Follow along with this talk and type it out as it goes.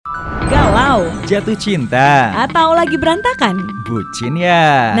galau, jatuh cinta, atau lagi berantakan? bucin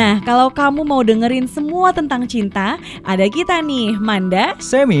ya? Nah, kalau kamu mau dengerin semua tentang cinta, ada kita nih, Manda,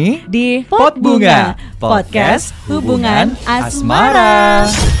 Semi di Pot Bunga, podcast hubungan asmara.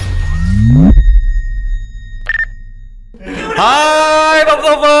 Hai Pop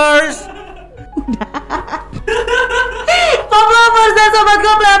Lovers. Pop Lovers dan Sobat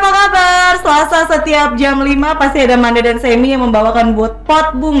Gople, apa kabar? Selasa setiap jam 5 pasti ada Manda dan Semi yang membawakan buat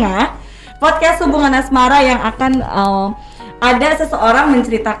Pot Bunga, podcast hubungan asmara yang akan ada seseorang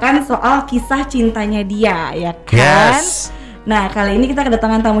menceritakan soal kisah cintanya dia, ya kan? Yes. Nah, kali ini kita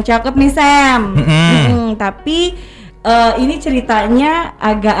kedatangan tamu cakep nih, Sam. Tapi ini ceritanya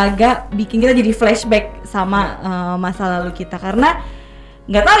agak-agak bikin kita jadi flashback sama masa lalu kita, karena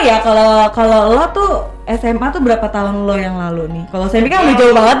nggak tahu ya kalau lo tuh SMA tuh berapa tahun lo yang lalu nih? Kalau Semi kan udah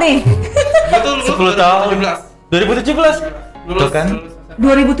jauh banget nih. Betul, 10 tahun. 2017. Tuh kan?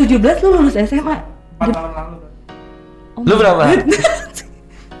 2017 lo lulus SMA. 4 tahun lalu. Lu berapa?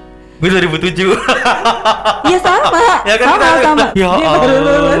 Gue 2007. Iya sama. Ya kan sama. Ya Dia baru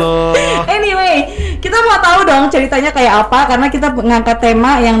lulus. Allah. Anyway, kita mau tahu dong ceritanya kayak apa, karena kita mengangkat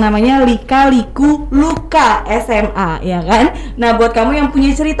tema yang namanya Lika Liku Luka SMA, ya kan? Nah, buat kamu yang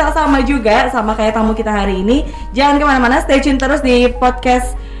punya cerita sama juga sama kayak tamu kita hari ini, jangan kemana-mana, stay tune terus di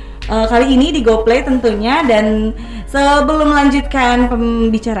podcast kali ini di GoPlay tentunya. Dan sebelum melanjutkan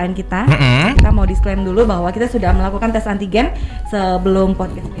pembicaraan kita, kita mau disclaim dulu bahwa kita sudah melakukan tes antigen sebelum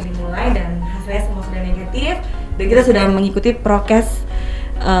podcast ini mulai dan hasilnya semua sudah negatif, dan kita sudah mengikuti prokes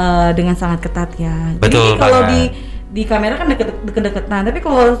dengan sangat ketat ya. Betul. Jadi kalau banget. di kamera kan deket-deketan, tapi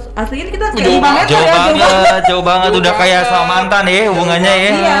kalau aslinya kita kayak banget Jauh banget, udah kayak sama mantan ya hubungannya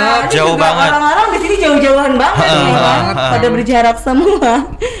ya. Iya, Jauh banget. Orang-orang di sini jauh-jauhan banget ya kan? Pada berjarak semua.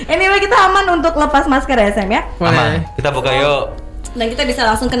 Anyway, kita aman untuk lepas masker ya, Sam ya. Aman. Kita buka yuk. Dan kita bisa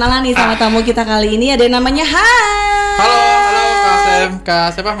langsung kenalan nih sama tamu kita kali ini. Ada yang namanya Halo Kak Sam, Kak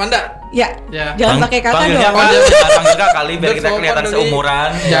siapa? Manda? Ya. Ya. Jangan pakai kakak Panggilnya dong. panggil kakak kali biar kita kelihatan Bersopan seumuran.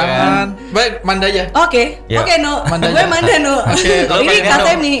 ya kan? Jangan. Baik, Manda aja. Oke, Ya. oke No. Manda Gue aja. Manda No. Oke, Lo Ini panggilnya Kak dong.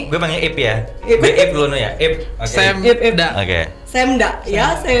 Semi. Gue panggil Ip ya. Ip. Gue Ip dulu no ya. Ip. Oke. Sam Ip. Da. Oke. Semda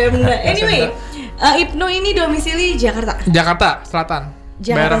ya, Semda. Anyway, Ibnu ini domisili Jakarta. Jakarta Selatan.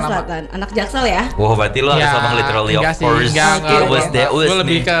 Jakarta Bayaran lama. Selatan. Anak Jaksel ya. Wah, berarti lo harus ngomong literally of enggak sih, course. enggak, It was enggak. that was Gue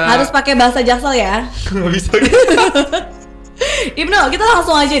lebih nih. ke Harus pakai bahasa Jaksel ya. Nggak bisa gitu. Ibnu, kita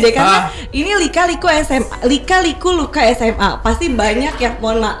langsung aja deh, karena Ah. ini Lika Liku Luka SMA. Pasti banyak yang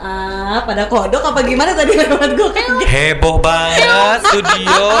mohon maaf pada kodok apa gimana tadi lewat gue kayak Heboh banget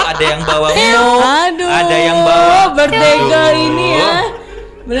studio, ada yang bawa mic, aduh, ada yang bawa bertega Aduh. ini ya.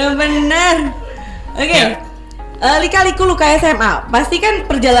 Benar-benar. Oke. Ya. Lika Liku Luka SMA. Pasti kan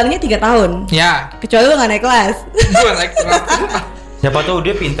perjalanannya 3 tahun. Ya, Kecuali lu gak naik kelas. gue naik kelas. Siapa tahu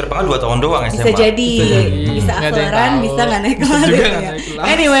dia pinter banget 2 tahun doang SMA. Bisa jadi, bisa Nggak ada yang akseleran, tahu. bisa nggak naik Bisa kelas juga gitu nggak ya. naik kelas.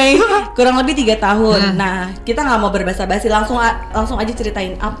 Anyway, kurang lebih 3 tahun. Nah, kita nggak mau berbasa-basi, langsung aja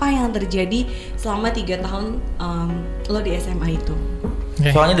ceritain apa yang terjadi selama 3 tahun lo di SMA itu. Oke.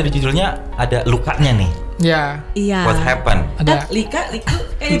 Soalnya dari judulnya ada lukanya nih. Ya, Iya. What happened? ada. Liku,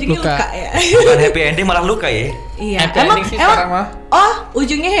 ujungnya Luka. luka ya. Bukan happy ending malah luka ya. Iya. Happy ending sih sekarang mah. Oh,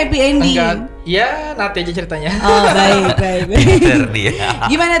 ujungnya happy ending. Enggak. Ya, nanti aja ceritanya. Oh, baik. Pinter dia.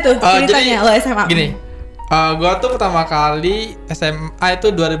 Gimana tuh ceritanya lo SMA? Gini, gua tuh pertama kali SMA itu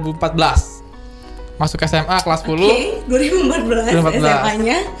 2014. Masuk SMA kelas 10. Oke, 2014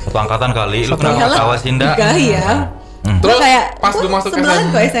 SMA-nya. Satu angkatan kali, lu Satu kenapa angkatan. ketawa sih ndak? Enggak ya. Terus Gua kayak pas gua masuk sebelahan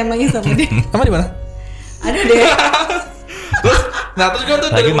SMA. kok SMA-nya sama dia. Sama di mana? Ada deh. Terus gue tuh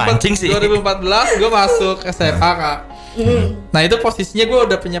Lagi mancing sih. 2014 gue masuk SMA Kak. Nah itu posisinya gue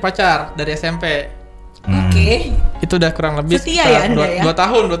udah punya pacar dari SMP. Oke. Itu udah kurang lebih Setia ya Anda ya? 2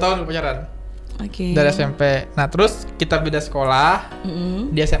 tahun pacaran Oke. dari SMP. Nah terus kita beda sekolah.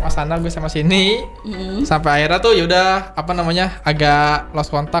 Dia SMA sana, gue SMA sini. Sampai akhirnya tuh yaudah apa namanya agak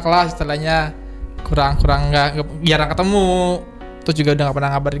lost kontak lah istilahnya. Kurang nggak jarang ketemu. Terus juga udah nggak pernah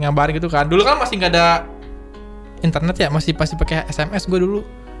ngabarin gitu kan. Dulu kan masih nggak ada internet ya, masih pakai SMS gue dulu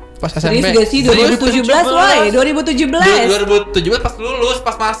pas SMP. Serius gak sih 2017 woi, 2017. 2017 pas lulus,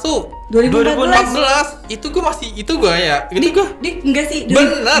 pas masuk 2014. itu gue masih itu gue ya. Itu gue Enggak sih.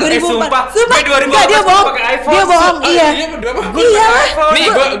 Bener, 2004. sumpah. Sumpah. Gue 2014 Enggak, dia bohong. pakai iPhone. Dia bohong. Iya. Iya, berapa? Iya. Nih,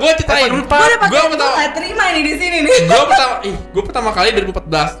 gue ceritain. Gue udah pakai Gue pertama nggak terima ini di sini nih. gue pertama kali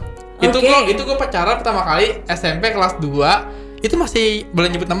 2014. Itu gue pacaran pertama kali SMP kelas 2. Itu masih boleh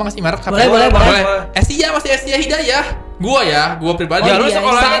nyebut nama nggak sih merek? Boleh. Asia, masih Asia Hidayah. Gua pribadi. Ya lu iya,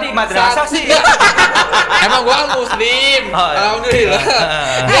 sekolahnya di madrasah sih. Emang gua kan muslim. Oh, iya. Alhamdulillah.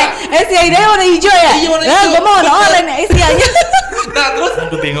 Sia Hidayah warna hijau ya? Iya, warna Nah, hijau. gue mau warna oranye Sianya. Nah, terus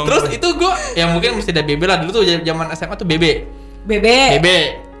Aduh, bingung. terus itu gua yang mungkin mesti ada BB lah dulu tuh zaman SMA tuh BB. BB. BB.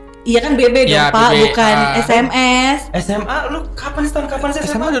 Iya kan BB dong, Iya, Pak, BB. bukan SMS. SMA lu kapan sih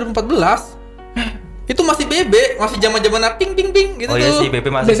SMA 2014. Itu masih BB, masih zaman-zaman ping ping ping gitu Oh tuh. iya sih, BB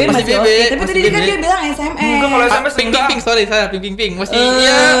masih. BB masih BB, oke. Tapi masih tadi kan BB. dia bilang SMS. Enggak, kalau SMS Ping ping ping, sorry saya ping ping ping. Masih Eh,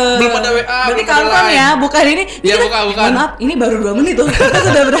 iya, belum ada WA, Berarti belum ada confirm Line. ya, bukan ini. Iya, Kita- bukan. Mohon maaf, ini baru 2 menit tuh. Kita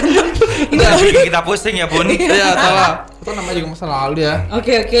sudah berantem. Ini Udah baru. bikin kita pusing ya, Bun. Iya, salah. Itu namanya juga masa lalu ya.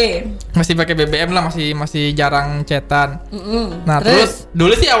 Oke. Masih pakai BBM lah, masih jarang chatan. Mm-mm. Nah, terus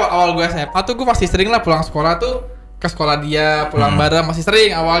dulu sih awal gue SMA tuh gue masih sering lah pulang sekolah tuh ke sekolah dia, pulang bareng masih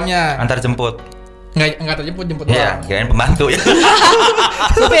sering awalnya. Antar jemput. Enggak jemput Iya, doang. kirain pembantu ya.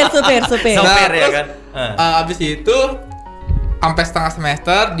 supir. Sopir ya terus, kan. Abis itu sampai setengah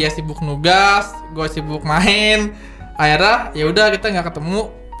semester dia sibuk nugas, gue sibuk main. Akhirnya ya udah kita nggak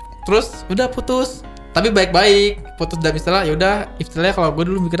ketemu. Terus udah putus. Tapi baik-baik. Putus dan istilah ya udah istilahnya kalau gue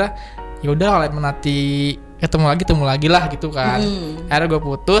dulu mikirnya ya udah kalau emang nanti ketemu lagi lah gitu kan. Akhirnya gue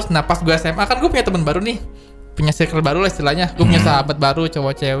putus. Nah pas gue SMA kan gue punya teman baru nih, punya circle baru lah istilahnya. Gue punya sahabat baru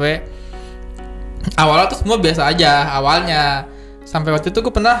cowok cewek. Awalnya tuh semua biasa aja awalnya. Sampai waktu itu gue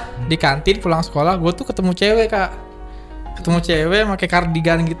pernah di kantin pulang sekolah, gue tuh ketemu cewek kak. Ketemu cewek pakai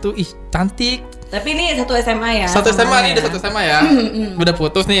kardigan gitu, ih cantik. Tapi ini satu SMA ya? Satu SMA sama nih, udah satu SMA ya. Udah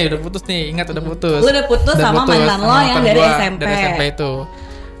putus nih, ingat udah putus. Lu udah putus sama mantan lo yang mantan dari gua, SMP. Dari SMP itu.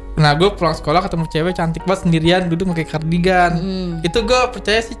 Nah gue pulang sekolah ketemu cewek cantik banget sendirian, duduk pakai kardigan. Itu gue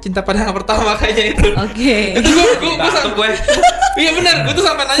percaya sih cinta pandangan pertama kayaknya itu. Oke. Itu gue Langsung gue. iya benar, gue tuh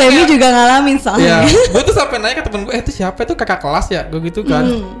sampai nanya Semi kayak, juga ngalamin iya, soalnya. gue tuh sampai nanya ke temen gue, itu siapa itu kakak kelas ya, gue gitu kan.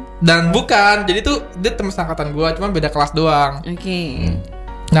 Dan bukan, jadi tuh dia temen angkatan gue, cuma beda kelas doang. Oke.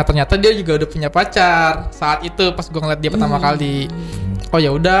 Nah ternyata dia juga udah punya pacar saat itu pas gue ngeliat dia pertama kali. Oh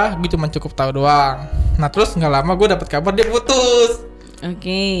ya udah, gue cuma cukup tahu doang. Nah terus nggak lama gue dapet kabar dia putus.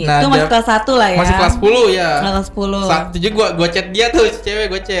 Oke. Nah, Itu masih dia- kelas 1 lah ya. Masih kelas 10 ya. Kelas 10. Saat itu juga gue chat dia tuh, si cewek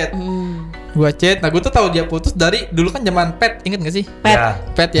gue chat. Gue chat. Nah gue tuh tahu dia putus dari dulu kan zaman pet, inget gak sih? Pet. Ya.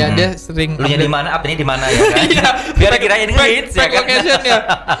 Pet ya, dia sering. Lu nya di mana, update-nya di mana ya kan? Iya. Biar kirain ini hits ya Fake kan. location ya.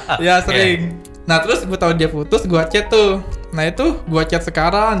 Ya sering. Nah terus gue tahu dia putus, gue chat tuh. Nah itu gue chat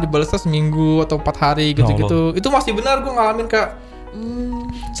sekarang, dibalasnya seminggu atau 4 hari gitu-gitu. Itu masih benar gue ngalamin kak.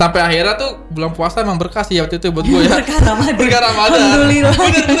 Sampai akhirnya tuh bulan puasa emang berkah sih waktu itu buat gue ya. Berkah Ramadan. Berkah Ramadan. Alhamdulillah.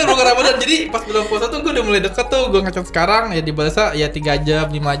 Bener berkah Ramadan. Jadi pas bulan puasa tuh gue udah mulai deket tuh. Gue ngechat sekarang ya dibalasnya ya 3 jam,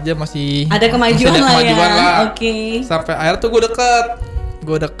 5 jam masih. Ada kemajuan masih ada lah kemajuan ya. lah. Oke. Sampai akhirnya tuh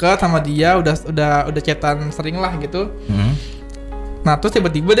gue deket sama dia, udah chatan sering lah gitu. Nah terus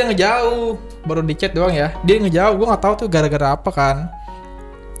tiba-tiba dia ngejauh, baru di chat doang ya. Dia ngejauh, gue nggak tahu tuh gara-gara apa kan.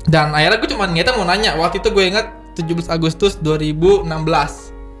 Dan akhirnya gue cuma niatnya mau nanya. Waktu itu gue ingat 17 Agustus 2016.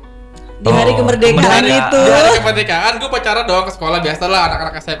 Di hari Oh, kemerdekaan kemerdekaan. itu. Di hari kemerdekaan gue pacaran doang ke sekolah, biasalah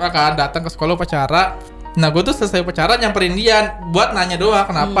anak-anak SMA kan datang ke sekolah pacara. Nah gue tuh selesai pacaran nyamperin dia buat nanya doang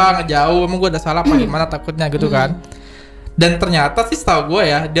kenapa ngejauh, emang gue ada salah apa gimana takutnya gitu kan. Dan ternyata sih setahu gue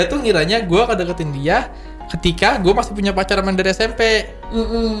ya, dia tuh ngiranya gue kedeketin dia ketika gue masih punya pacar main dari SMP.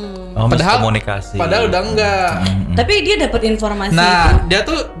 Oh, Padahal- komunikasi. Padahal udah enggak. Tapi dia dapat informasi itu. Nah, dia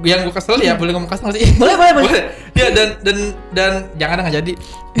tuh yang gue kesel ya, boleh ngomong kasar nggak sih? Boleh. Dia dan jangan nggak jadi.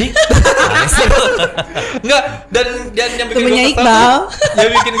 Enggak, dan yang bikin gue Temennya kesel Iqbal. tuh,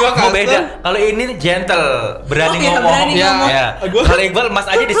 yang bikin gue Oh kesel. beda. Kalau ini gentle, berani Oh, iya, ngomong. berani Ya, ngomong. Ya. Gua- Kalau Iqbal Mas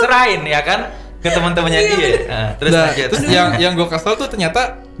aja diserahin ya kan ke teman-temannya dia. Nah, terus Nah, lanjut. terus yang gue kesel tuh ternyata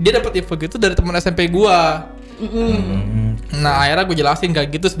dia dapat info gitu dari teman SMP gue. Nah akhirnya gue jelasin kayak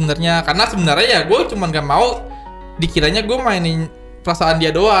gitu sebenarnya, karena sebenarnya ya gue cuma nggak mau dikiranya gue mainin perasaan dia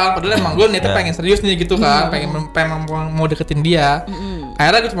doang, padahal emang gue niatnya Ya. pengen serius nih gitu kan, pengen mau deketin dia.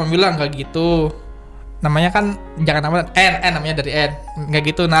 Akhirnya gue cuma bilang kayak gitu, namanya kan jangan nama N namanya dari N, nggak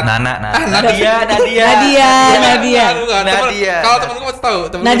gitu Nana. Nadia. Bukan. Nadia. Kalau temen gue pasti tahu.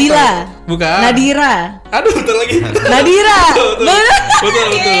 temen gua Nadila. pasti tahu. Bukan. Nadira. Aduh betul lagi. Nadira. Betul.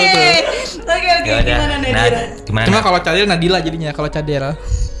 Oke, Ya udah. gimana Nadira? Gimana? Cuma kalau Cadel Nadila jadinya, kalau Cadel.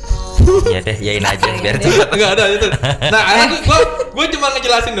 Ya deh, yain aja biar cepet. Enggak ada itu. Nah, akhirnya gue cuma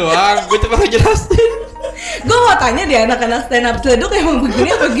ngejelasin doang. Gue mau tanya di anak-anak stand up sleduk emang begini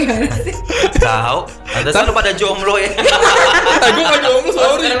apa gimana sih? Tahu. Pantesan lu pada jomblo ya. Gue gak jomblo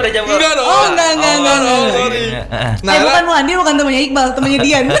sorry. sorry. Kan udah jam Enggak dong. Oh, enggak. Sorry. Nah, Bukan Wandi, bukan temannya Iqbal, temannya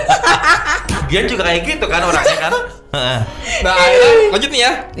Dian. Dian juga kayak gitu kan orangnya kan. nah akhirnya lanjut nih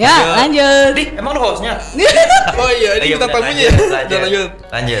ya. Ya, lanjut. Di, emang lu hostnya? Oh iya, ini kita bener, tamunya. Udah lanjut.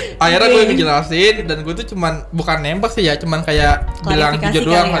 Lanjut. Akhirnya gue Oke. ngejelasin dan gue tuh cuman bukan nembak sih ya, cuman kayak bilang Klarifikasi jujur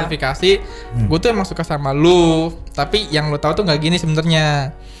doang, kali ya. klarifikasi. Gue tuh emang suka sama lu, tapi yang lu tahu tuh nggak gini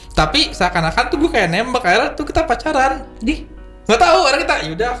sebenarnya. Tapi seakan-akan tuh gue kayak nembak, akhirnya tuh kita pacaran. Nggak tahu, akhirnya kita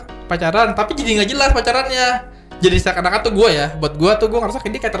yaudah pacaran, tapi jadi nggak jelas pacarannya. Jadi seakan-akan tuh gue ya, buat gue tuh gue ngerasa kayak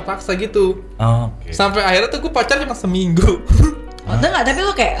dia kayak terpaksa gitu. Oke. Sampai akhirnya tuh gue pacaran cuma seminggu. Oh, enggak, tapi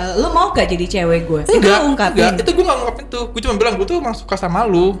lu kayak lu mau gak jadi cewek gue? Itu lu ungkapin. Enggak, itu gue gak ngungkapin tuh. Gue cuma bilang gue tuh emang suka sama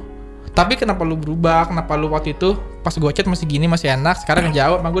lu. Tapi kenapa lu berubah? Kenapa lu waktu itu pas gue chat masih gini, masih enak, sekarang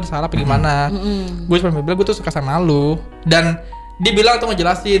ngejawab, emang gue udah salah apa gimana? Gue cuma bilang gue tuh suka sama lu. Dan dia bilang tuh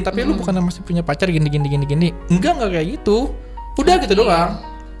ngejelasin, tapi lu bukan masih punya pacar gini. Enggak kayak gitu. Udah gitu doang.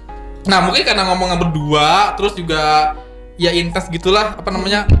 Nah mungkin karena ngomongnya berdua, terus juga ya intens gitulah, apa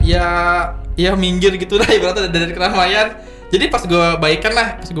namanya, ya minggir gitulah ibaratnya dari keramaian. Jadi pas gue baikan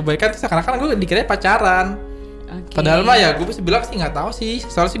tuh seakan-akan gue dikira pacaran. Okay. Padahal mah ya gue bisa bilang sih nggak tahu sih.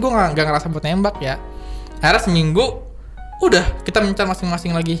 Soalnya sih gue nggak ngerasa buat nembak ya. Akhirnya seminggu, udah kita mencar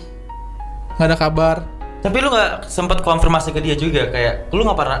masing-masing lagi. Nggak ada kabar. Tapi lu nggak sempat konfirmasi ke dia juga kayak lu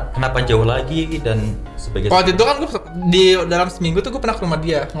nggak pernah kenapa jauh lagi dan sebagainya. Waktu itu kan gue di dalam seminggu tuh gue pernah ke rumah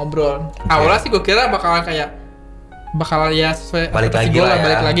dia ngobrol. Awalnya sih gue kira bakal ya sesuai Balik ekspektasi lagi gue lah ya.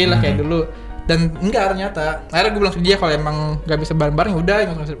 balik lagi lah kayak dulu. Dan enggak ternyata. Akhirnya gue bilang ke dia kalau emang nggak bisa bareng-bareng udah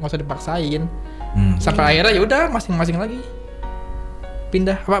nggak usah dipaksain. Sampai akhirnya ya udah masing-masing lagi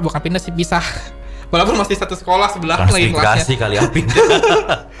pindah, bukan pindah sih, pisah. Walaupun masih satu sekolah sebelahan lagi kelasnya. Transmigrasi kali ya pindah.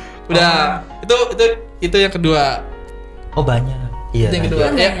 Udah, itu yang kedua. Oh banyak. Iya. Itu yang kedua.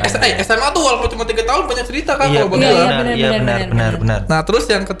 SMA tuh walaupun cuma 3 tahun banyak cerita kan Iya kalau buat gua. benar. Nah, terus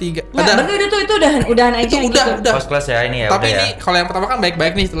yang ketiga Nggak, berarti itu udahan aja itu gitu. udah. First class ya ini ya. Tapi udah ini ya. kalau yang pertama kan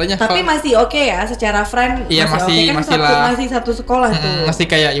baik-baik nih istilahnya. Tapi Kalau- masih oke ya secara friend. Iya, masih masih kan lah. masih satu sekolah tuh. masih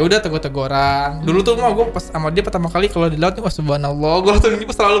kayak ya udah tegur-teguran. Dulu tuh mau gue pas sama dia pertama kali kalau di laut nih wah subhanallah, gue langsung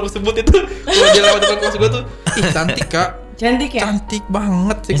selalu gue sebut itu. Kalau dia lewat depan kelas gue tuh, ih cantik Kak. Cantik ya? Cantik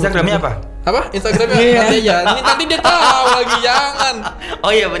banget sih. Instagramnya apa? Apa? Instagramnya nanti ya. Ini nanti dia tahu lagi, jangan.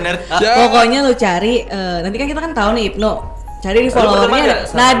 Oh iya benar. Jangan. Pokoknya lu cari nanti kan kita kan tahu nih Ibnu. Cari di Lu followernya berteman ada nggak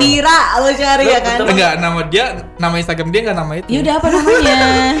sama- Nadira, lu cari ya kan. Enggak, nama Instagram dia enggak nama itu. Ya udah apa namanya?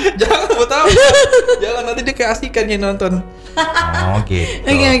 Jangan mau tahu. Jangan nanti dia keasikan ya nonton. Oh gitu.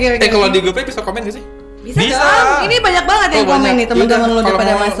 Oke. Kalau di GoPay bisa komen gak sih? Bisa. Bisa. dong. Ini banyak banget yang komen banyak. nih teman-teman lu udah Kalau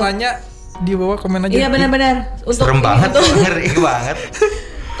pada mau masuk. nanya di bawah komen aja. Iya benar-benar. Serem banget, ngeri banget.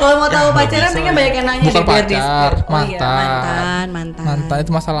 Kalau mau tahu Ya, pacaran bisa mungkin lagi. banyak yang nanya Bukan di biar di pacar, skip. Oh iya, mantan. mantan.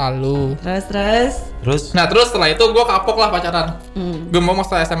 Itu masa lalu. Terus. Terus Nah terus setelah itu gue kapok lah pacaran. Gue mau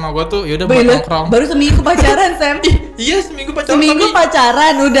masa SMA gue tuh yaudah buat Baru, nongkrong. baru seminggu pacaran, Sam. Iya seminggu pacaran Seminggu tapi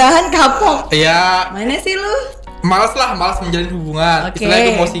pacaran, udahan kapok. ya Mana sih lu? malas menjalin hubungan. Oke. Istilahnya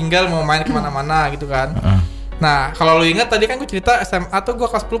gue mau single, mau main kemana-mana gitu kan. Nah kalau lu ingat tadi kan gue cerita SMA tuh gue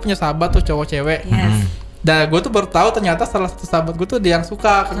kelas 10 punya sahabat tuh cowok cewek. Yes. Dan gue tuh baru tahu ternyata salah satu sahabat gue tuh dia yang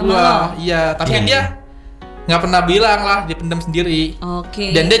suka ke Sama gue. lo? Iya, tapi Iya. dia nggak pernah bilang lah, dia pendam sendiri. Oke.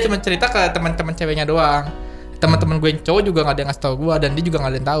 Dan dia cuma cerita ke teman-teman ceweknya doang. Teman-teman gue yang cowok juga nggak ada yang ngasih tahu gue, dan dia juga nggak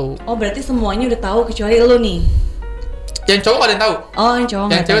ada yang tahu. Oh, berarti semuanya udah tahu kecuali lu nih. Yang cowok nggak ada yang tahu. Oh, yang cowok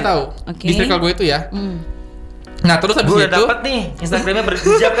Yang nggak cewek tahu. Oke. Di circle gue itu ya. Nah terus habis gue udah itu dapet nih Instagramnya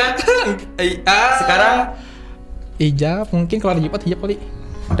berhijab kan. Sekarang hijab mungkin kalau hari Jumat hijab kali.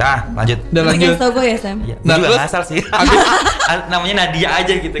 udah lanjut. Udah Lu lanjut. kasih tau gue ya, Sam? Iya, Nah, gue juga terus ngasal sih. habis- Namanya Nadia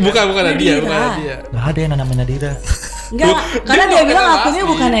aja gitu kan. Bukan Nadia, bukan Nadira. Nadia. Gak ada yang namanya Nadira. Enggak, karena dia bilang akunnya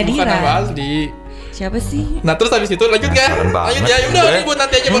bukan Bukan Nadira. nama asli. Siapa sih? Nah terus habis itu lanjut ya. Penasaran banget. Lanjut ya. Udah Gue- ini buat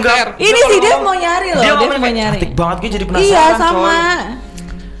nanti aja buat Enggak. PR. Ini sih dia mau nyari loh, dia ngomongnya mau kayak nyari. cantik banget, gue jadi penasaran. Iya, sama.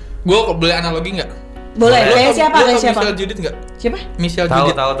 Gue boleh analogi nggak? Boleh, Boleh. kayak siapa? Lu Kayak tau siapa? Michelle Judith nggak? Siapa? Michelle Tahu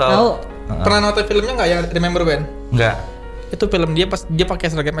Judith. tahu. Tahu. Pernah nonton filmnya nggak yang Remember When? Enggak. Itu film dia pas dia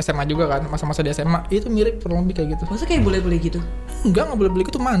pakai seragam SMA juga kan, masa-masa di SMA. Itu mirip kurang lebih kayak gitu. Masa kayak boleh-boleh gitu? Enggak boleh beli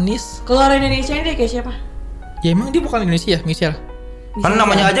itu manis. Kalau orang Indonesia ini dia kayak siapa? Ya emang dia bukan Indonesia ya, Michelle. Kan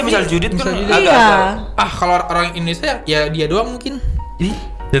namanya aja misal Judith kan Michelle Judith. agak Iya. Kalau orang Indonesia ya dia doang mungkin. Ih,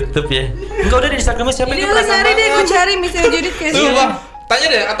 tetep ya. Enggak udah di Instagramnya siapa Ini itu lu cari deh, gue cari Michelle Judith kayak Tuh siapa? Bang, tanya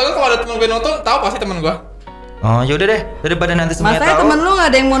deh, atau kalau ada temen gue nonton, tahu pasti temen gue. Oh, yaudah deh, daripada nanti semuanya Masanya tahu. temen lu gak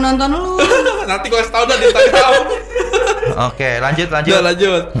ada yang mau nonton lu? Nanti gue kasih tau dah di Instagram. Oke, lanjut. Udah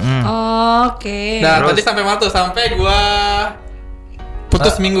lanjut. Oke. Nah, Terus? tadi sampai mana tuh? Sampai gue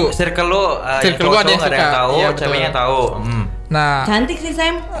putus minggu. Circle lu, Circle gua ada yang nggak suka. tahu, Iya, betul. ceweknya tahu. Nah, Cantik sih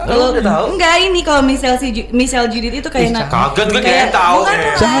Sam. Lu udah tahu? Enggak, ini kalau Michelle Judith itu kayak Kaget gue kayak tahu.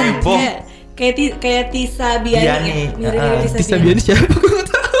 Kayak Tisa Biani. Mirip-mirip Tisa Biani siapa? Gue nggak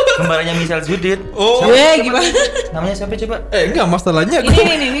tahu. Kembarannya Michelle Judith. Oh, Gimana? Namanya siapa coba? enggak masalahnya.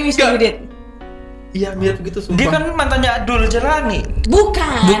 Ini Michelle Judith. Iya mirip gitu sumpah. Dia kan mantannya Abdul Jalani.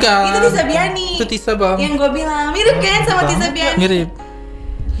 Bukan. Itu Tisa Biani. Itu Tisa bang. Yang gue bilang mirip kan sama Tisa Biani. Mirip.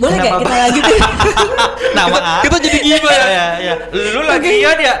 Boleh gak kita lanjutin? Nama Kita jadi gila ya. Ya. Lu lagi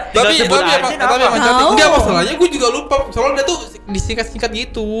ya dia. Tapi sebut aja emang nama. cantik. Tahu. Enggak masalahnya gue juga lupa. Soalnya dia tuh disingkat-singkat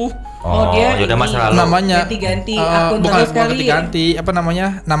gitu. Oh, dia ya udah ini. masa lalu. Namanya Ganti-ganti akun bukan terus kali. ganti-ganti. Apa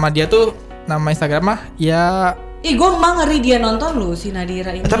namanya? Nama dia tuh nama Instagram mah ya. Ih, gue emang ngeri dia nonton lu si Nadira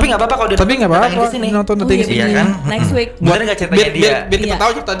ini. Tapi nggak apa-apa kalau dia Tapi nggak apa-apa. di sini. Nonton Oh, nanti iya, di sini. Iya kan? Next week. Bener nggak ceritanya dia? Biar kita Iya.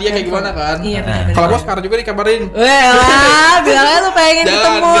 tahu cerita dia kayak gimana kan. Iya, benar. Kalau mau sekarang juga dikabarin. Wah, bilang aja lu pengen Jangan,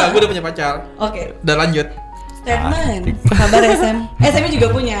 ketemu. enggak, gue udah punya pacar. Oke, Udah lanjut. statement. Kabar SM. SM juga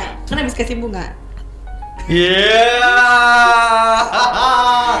punya. Kan habis kasih bunga. Iya.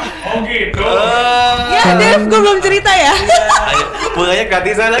 Oh gitu. Ya, Dev, gue belum cerita ya. Bunganya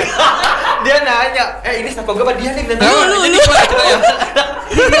gratisan lagi. Dia nanya, ini siapa gue apa dia nih? Nah, jadi gimana ceritanya?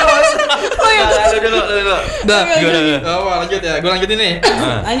 Dia mas. Oh, iya. Dulu. Udah. Gimana? Oh, lanjut ya. Gue lanjutin nih.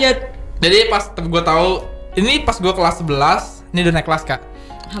 Lanjut. Jadi pas gue tahu ini pas gue kelas 11, ini udah naik kelas kak.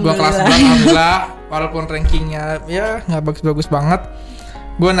 Gue kelas 11 Alhamdulillah. alhamdulillah, walaupun rankingnya ya nggak bagus-bagus banget.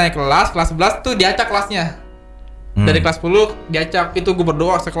 Gue naik kelas 11 tuh diacak kelasnya. Dari kelas 10 diacak, itu gue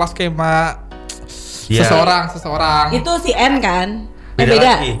berdoa sekelas kayak Iya. seseorang. Itu si N kan? Beda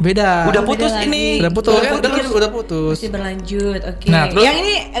lagi. Beda. Udah putus Beda ini. lagi. Udah putus. Udah putus. Udah putus. Masih berlanjut. Oke. Nah, terus- Yang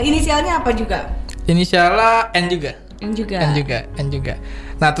ini inisialnya apa juga? Inisialnya N juga. N juga. N juga.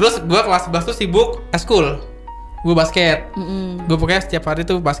 Nah, terus gue kelas 11 tuh sibuk eskul. Gue basket. Gue pokoknya setiap hari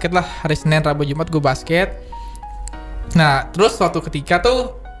tuh basket lah. Hari Senin, Rabu, Jumat gue basket. Nah, terus suatu ketika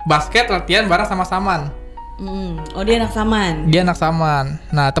tuh basket latihan bareng sama Saman. Oh, dia anak Saman. Dia anak Saman.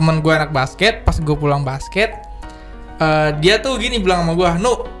 Nah, temen gue anak basket. Pas gue pulang basket, dia tuh gini bilang sama gue,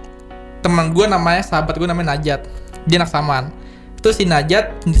 "Nu, teman gue namanya, sahabat gue namanya Najat. Dia anak Saman. Itu si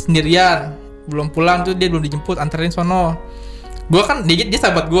Najat sendirian, belum pulang tuh, dia belum dijemput, anterin sono." Gue kan dia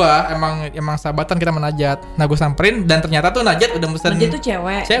sahabat gue, emang sahabatan kita sama Najat. Nah, gue samperin dan ternyata tuh Najat udah mesen. Dia tuh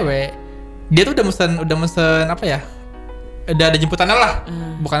cewek. Dia tuh udah mesen apa ya? Udah ada jemputannya lah.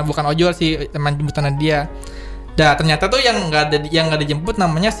 Bukan ojol sih, teman jemputannya dia. Nah, ternyata tuh yang nggak ada dijemput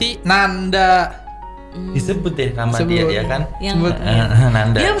namanya si Nanda. Disebut deh nama dia Sebut. ya kan? Yang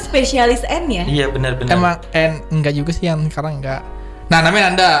Nanda. dia spesialis N ya? Iya benar-benar. Emang enggak juga sih yang sekarang enggak. Nah,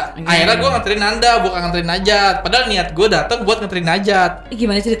 namanya Nanda. Akhirnya gue nganterin Nanda, bukan nganterin Najat. Padahal niat gue datang buat nganterin Najat.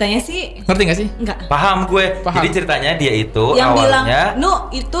 Gimana ceritanya sih? Ngerti gak sih? Enggak. Paham gue. Paham. Jadi ceritanya dia itu Yang bilang, awalnya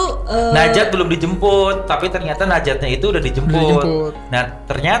 "Nu, itu Najat belum dijemput, tapi ternyata Najatnya itu udah dijemput. Udah dijemput. Nah,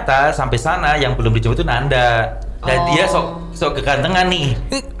 ternyata sampai sana yang belum dijemput itu Nanda. Dan dia sok kegantengan nih.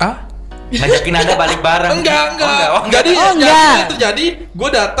 Ngajakin Nanda balik bareng. Enggak. enggak. Jadi gue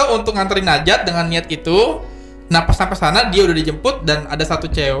datang untuk nganterin Najat dengan niat itu. Nah, pas sampai sana dia udah dijemput dan ada satu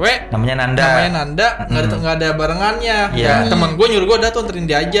cewek Namanya Nanda. nggak ada barengannya. Iya. Ya, temen gue nyuruh gue datang nganterin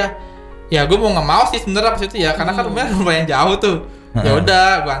dia aja. Ya gue mau nggak mau sih sebenarnya pas itu ya, karena kan lumayan jauh tuh. Ya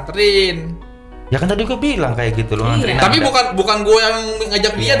udah, gue anterin. Ya kan tadi gue bilang kayak gitu loh Iya. nganterin Tapi Nanda. bukan gue yang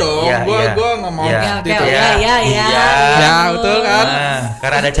ngajak dia dong. Iya, Gue iya. nggak mau Iya. seperti Oke, itu. oke. Iya. Ya. Ya, betul kan? Nah,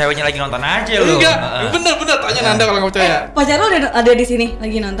 karena ada ceweknya lagi nonton aja loh. Enggak, bener tanya Nanda kalau nggak percaya. Pacar lo ada di sini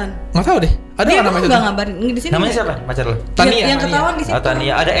lagi nonton. Nggak tahu deh. Ada Dia nggak namanya enggak itu? ngabarin di sini. Namanya nggak? siapa pacar lo? Tania. Yang ketahuan di situ. Oh,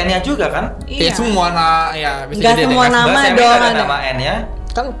 Tania. Ada N-nya juga kan? Iya. Ya semua ya bisa Nggak jadi semua ada. nama Bahasa dong ada ada. nama N-nya.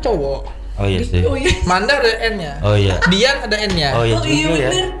 Kan cowok. Oh iya sih. Oh iya. Manda ada N-nya. Oh iya. Dian ada N-nya. Oh iya Oh iya juga ya.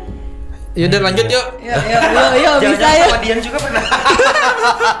 bener. Ya udah lanjut yuk. Yo bisa Jangan-jangan ya. sama Dian juga pernah.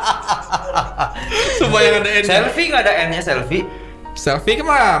 Semua yang ada N-nya. Selfie nggak ada N-nya selfie? Selfie kan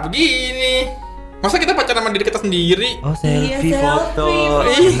mah begini. Masa kita pacaran sama diri kita sendiri? Oh Iya, selfie foto.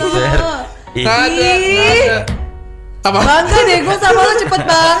 selfie foto. Ih, Nggak ada. Ih. Apa? Bangga deh gue sama lo cepet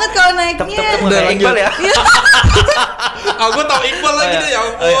banget kalau naiknya. Tep Udah, kayak Iqbal ya. Aku tau Iqbal lagi deh, ya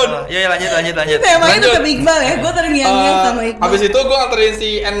ampun. Iya lanjut. Temanya Lanjut. tetap Iqbal ya. Gue terngiang-ngiang sama Iqbal. Habis itu gue anterin si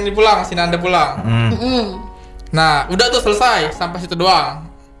N pulang, si Nanda pulang. Nah, udah tuh selesai sampai situ doang.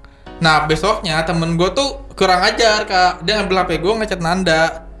 Nah, besoknya temen gue tuh kurang ajar kak. Dia ngambil HP gue ngechat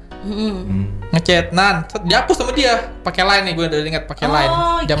Nanda. Ngechat Nan, set, dihapus sama dia. Pakai line nih, gue udah ingat pakai Oh, line.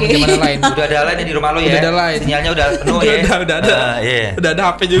 oke. Zaman-zaman line. Udah ada line di rumah lo ya? Udah ada line. Sinyalnya udah penuh ya? Udah ada. Iya. Udah ada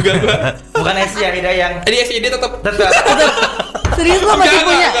HP juga gue. Bukan SC ya, Hidayang. Dia tetap Tetap. serius lo masih Enggak,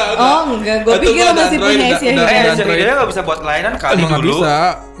 punya? enggak. Oh enggak, gue Itu pikir gua lo masih Android, punya isi udah Asia Android. Hidayah nggak bisa buat layanan kali Emang nggak dulu. bisa.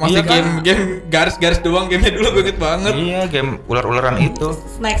 Masih Iya kan? game garis-garis doang gamenya dulu gue inget banget. Iya, game ular-ularan itu.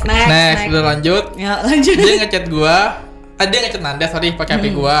 Next. Next, udah lanjut. Ya lanjut. Dia ngechat gua. Dia ngechat Nanda, sorry, pakai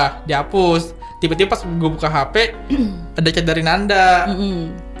HP gua. Dihapus. Tiba-tiba pas gua buka HP, ada chat dari Nanda.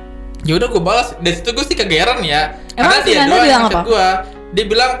 Ya udah gua balas. Dari situ gua sih kegeeran ya. Emang Karena si dia Nanda doang bilang yang ngechat apa? gua. Dia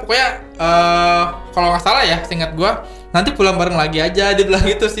bilang pokoknya kalau nggak salah ya, seingat gua, nanti pulang bareng lagi aja. Dia bilang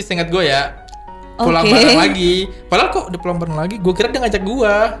gitu sih, seingat gua ya. Pulang Oke. bareng lagi. Padahal kok udah pulang bareng lagi, gua kira dia ngajak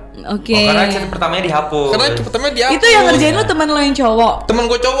gua. Oke. Oh, karena chat pertamanya dihapus. Karena pertama dia Itu yang ngerjain lo temen lo yang cowok. temen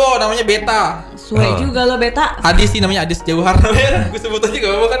gua cowok namanya Beta. Suwe juga lo Beta. Adis sih namanya, Adis Jauhar namanya. Gue sebut aja gak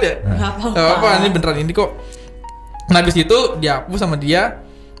apa-apa kan ya? Gak Gak apa-apa, ini beneran ini kok. Nah habis itu dihapus sama dia.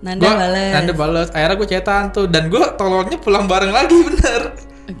 Nanda bales. Nanda bales. Akhirnya gue chatan tuh. Dan gue tolongnya pulang bareng lagi bener.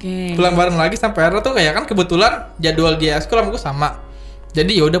 Oke. Pulang bareng lagi sampai akhirnya tuh kayak kan kebetulan jadwal dia sekolah sama gue sama.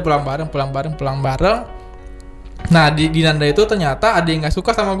 Jadi ya udah pulang bareng. Nah di Nanda itu ternyata ada yang gak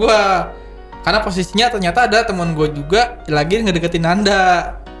suka sama gue. Karena posisinya ternyata ada teman gue juga lagi ngedeketin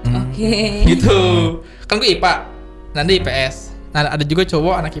Nanda. Oke. Gitu. Kan gue IPA, Nanda IPS. Nah ada juga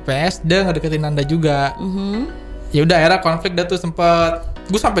cowok anak IPS, dia ngedeketin Nanda juga. Ya udah akhirnya konflik dah tuh sempet.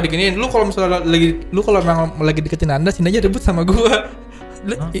 Gue sampai diginiin, lu kalau memang lagi deketin Nanda, sini aja ribut sama gue.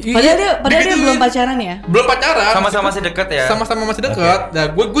 Padahal dia belum pacaran ya? Belum pacaran. Sama-sama masih deket ya. Sama-sama masih deket. Nah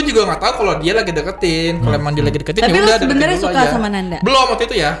gue juga nggak tahu kalau dia lagi deketin. Kalau emang dia lagi deketin, Tapi ya lu udah sebenarnya deketin dulu suka aja. sama Nanda? Belum waktu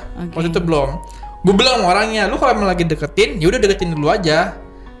itu ya. Oke. Waktu itu belum. Gue bilang sama orangnya, lu kalau emang lagi deketin, ya udah deketin dulu aja.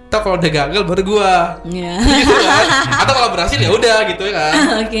 Ntar kalau udah gagal baru gue. Iya. Gitu kan. Atau kalau berhasil ya udah gitu kan.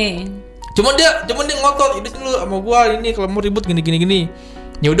 Oke. Cuman dia ngotot, ini sini lu sama gua ini kalau mau ribut gini.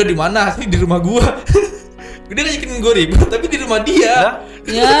 Ya udah di mana? Sini di rumah gua. Dia ngajakin gua ribut tapi di rumah dia.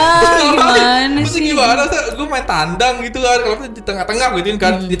 Ya gimana Terus sih? gimana sih? Gua main tandang gitu kan. Kalau di tengah-tengah gituin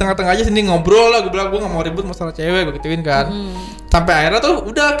kan. Di tengah-tengah aja sini ngobrol lah. Gua bilang gua enggak mau ribut masalah cewek gua gituin kan. Sampai akhirnya tuh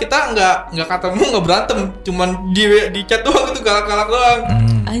udah kita enggak ketemu, enggak berantem. Cuman di chat doang gitu, galak-galak doang.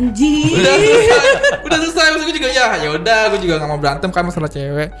 Anjing. Udah selesai. Maksud gue juga ya udah gua juga enggak mau berantem kan masalah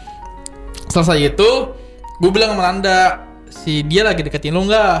cewek. Selesai itu, gue bilang sama Nanda, si dia lagi deketin lo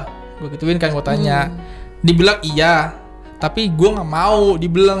nggak? Gue gituin kan, gue tanya. Dibilang iya, tapi gue nggak mau.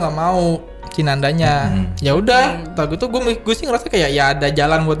 Dibilang nggak mau si Nandanya. Ya udah, tau gitu gue sih ngerasa kayak ya ada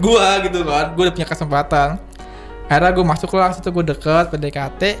jalan buat gue gitu kan. Gue udah punya kesempatan. Akhirnya gue masuk lah, situ gue deket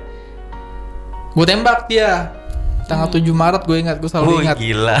PDKT. Gue tembak dia. Tanggal 7 Maret gue ingat, gue selalu ingat.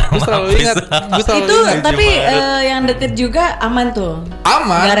 Gila. Gue selalu ingat. Itu tapi yang deket juga aman tuh.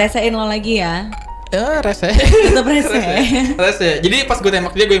 Aman. Gak resein lo lagi ya? Rese. Tetep rese. Rese. Jadi pas gue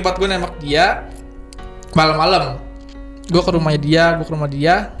nembak dia, malam-malam. Gue ke rumah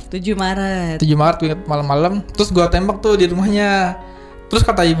dia. 7 Maret. 7 Maret gue ingat malam-malam. Terus gue tembak tuh di rumahnya. Terus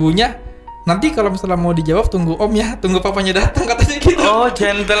kata ibunya, nanti kalau misalnya mau dijawab tunggu om ya, tunggu papanya datang katanya gitu. Oh,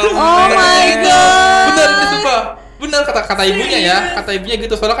 gentleman. Oh my god. Bener ini sumpah. Bener kata ibunya ya. Kata ibunya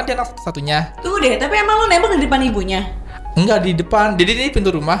gitu. Soalnya kan dia anak satunya. Tuh deh, tapi emang lo nembak di depan ibunya? Enggak, di depan. Jadi ini pintu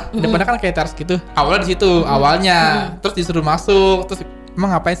rumah. Depannya kan kayak teras gitu. Awalnya di situ, awalnya. Terus disuruh masuk. Terus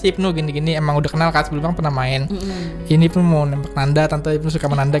emang ngapain sih Ibnu gini-gini? Emang udah kenal kan sebelumnya pernah main. Ini Ibnu mau nembak Nanda, tante Ibnu suka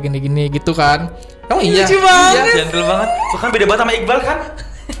sama Nanda gini-gini gitu kan. Kamu iya. Lucu banget. Iya, gentle banget. Tuh kan beda banget sama Iqbal kan?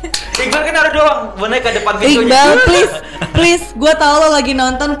 Iqbal kan ada doang boneka depan pintunya. Iqbal, please, gue tau lo lagi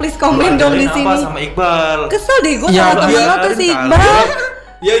nonton, please komen dong di sini. Apa sama Iqbal? Kesel deh, gue Ya, sama temen dia lo tuh si kali. Iqbal.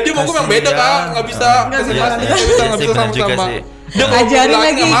 Ya dia mau memang beda kak, nggak bisa konsentrasi, nggak bisa sama-sama. Dia mau Ajarin pulang,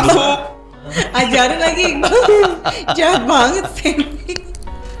 lagi. nggak masuk. Ajarin lagi Iqbal. Jahat banget sih.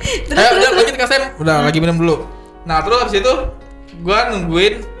 Udah lanjut ke Sam, udah lagi minum dulu. Nah terus habis itu gue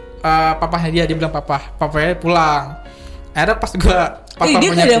nungguin papahnya dia bilang papanya pulang. Akhirnya pas Dia papanya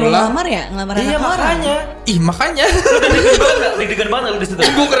tidak mau pulang, ngelamar ya? Ngelamar Iya anak orang? makanya. makanya Deg-degan banget lu di situ.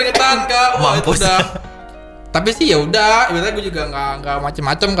 gue keringetan kak, wah itu Mampus. udah. Tapi sih ya udah, ibaratnya gue juga nggak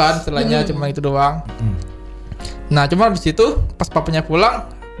macem-macem kan, istilahnya cuma itu doang. Nah cuma habis itu pas papanya pulang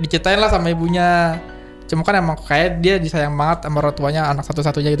diceritain lah sama ibunya. Cuma kan emang kayak dia disayang banget sama orang tuanya, anak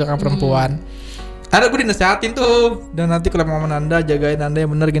satu-satunya gitu kan perempuan. Ada gue dinasehatin tuh, dan nanti kalau mau Nanda jagain Nanda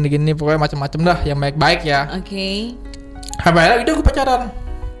yang bener gini-gini, pokoknya macem-macem dah yang baik-baik ya. Oke. Sampai akhirnya udah gue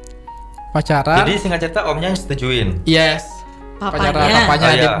pacaran. Jadi singkat cerita omnya yang setujuin. Yes. Papanya. Papanya.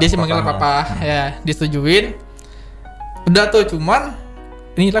 Oh, iya, Dia sih manggil papanya. papa. Ya, disetujuin. Udah tuh, cuman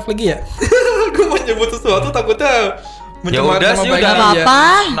ini live lagi ya. Gue mau nyebut sesuatu takutnya Ya udah sih, baik udah. Gak dia. apa-apa.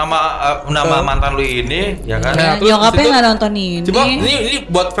 Nama mantan lu ini ya kan. Nah, terus Nyokapnya habis itu- nggak nonton ini. Coba ini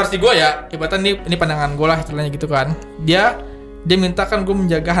buat versi gue ya. Ibaratnya ini pandangan gue lah istilahnya gitu kan. Dia minta kan gue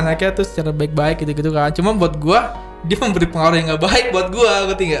menjaga anaknya tuh secara baik-baik gitu-gitu kan. Cuma buat gue dia memberi pengaruh yang nggak baik buat gue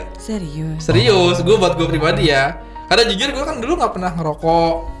nggak? Serius, gue buat gue pribadi ya. Karena jujur gue kan dulu nggak pernah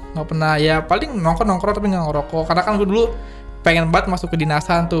ngerokok, nggak pernah ya paling nongkrong tapi nggak ngerokok. Karena kan gue dulu pengen banget masuk ke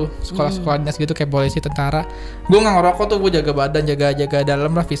dinasan tuh, sekolah dinas gitu kayak polisi, tentara. Gue nggak ngerokok tuh, gue jaga badan, jaga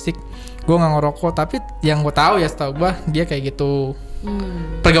dalam lah fisik. Gue nggak ngerokok, tapi yang gue tahu ya setahu gue dia kayak gitu.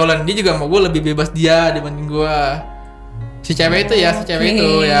 Pergaulan dia juga mau gue lebih bebas dia dibanding gue. Si cewek itu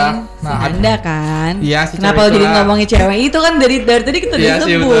ya, Nah, Anda kan? Iya, si kenapa cewek jadi ngomongin cewek itu kan dari tadi kita udah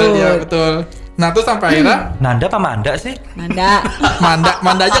sebut. Iya betul. Nah tuh sampai akhirnya Nanda apa Manda sih? Manda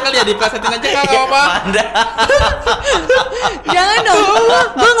aja kali ya, diplesetin aja kan nggak apa? Manda. Jangan dong,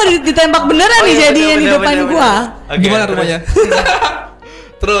 gue nggak ditembak beneran nih jadinya di depan gue. Gimana rumahnya?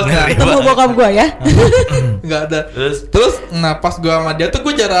 Terus ketemu bokap gue ya? Nggak ada. Terus, nah pas gue sama dia tuh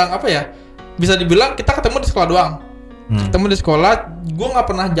gue jarang apa ya? Bisa dibilang kita ketemu di sekolah doang. Ketemu di sekolah, gue nggak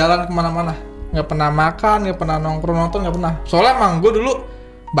pernah jalan kemana-mana, nggak pernah makan, nggak pernah nongkrong, nggak pernah. Soalnya emang gue dulu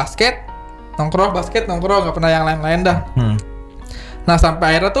basket nongkrong, nggak pernah yang lain-lain dah. Nah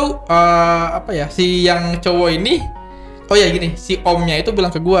sampai akhirnya tuh si yang cowok ini, si omnya itu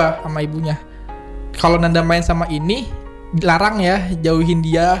bilang ke gue sama ibunya, kalau Nanda main sama ini dilarang ya, jauhin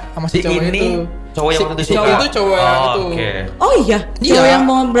dia sama si cowok ini, itu. Cowok yang waktu itu cowok yang itu. Okay. Oh iya, cowok yang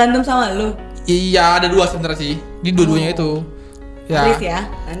mau berantem sama lu. Iya, ada dua sebenarnya sih. Di dua-duanya itu. Ya. Chris ya,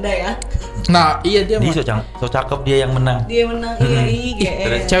 Anda ya. Nah, iya dia mah. So cakep dia yang menang. Dia menang,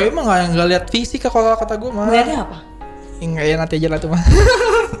 iya. Cewek mah nggak lihat fisik kalau kata gue mah. Lihatnya apa? Enggak ya, nanti aja lah tuh mah.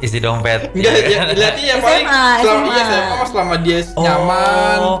 Isi dompet. Enggak, lihatnya ya paling selama dia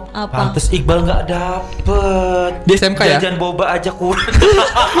nyaman. Pantes Iqbal nggak dapet. Di SMK ya? Jajan boba aja kurang.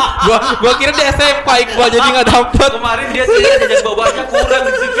 gua kira di SMK Iqbal jadi nggak dapet. Kemarin dia jajan boba aja kurang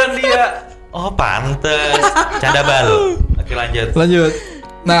gitu kan dia. Oh pantes. Canda balu. Oke lanjut.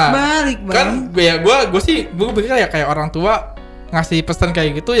 Nah, balik. Kan gue pikir ya kayak orang tua ngasih pesan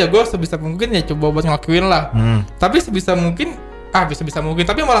kayak gitu ya, gue sebisa mungkin ya coba buat ngelakuin lah. Tapi sebisa mungkin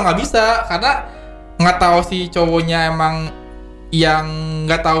tapi malah nggak bisa karena nggak tahu si cowoknya emang yang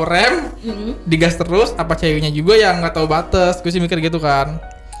nggak tahu rem, digas terus, apa ceweknya juga yang nggak tahu batas. Gue sih mikir gitu kan.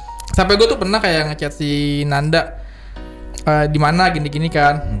 Sampai gue tuh pernah kayak ngechat si Nanda, di mana gini-gini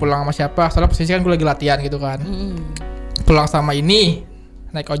kan, pulang sama siapa? Soalnya posisi kan gue lagi latihan gitu kan. Pulang sama ini,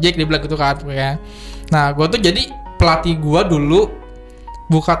 naik ojek dia bilang gitu kan. Nah gue tuh jadi pelatih gue dulu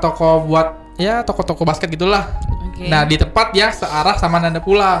buka toko buat ya toko-toko basket gitulah. Nah di tempat ya searah sama Nanda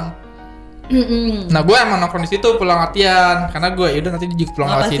pulang. Nah gue emang nongkrong di situ pulang latihan karena gue yaudah nanti dia juga pulang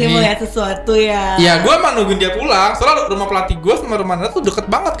lewat sini. Pasti mau lihat sesuatu ya. Iya gue emang nungguin dia pulang. Soalnya rumah pelatih gue sama rumah Nanda tuh deket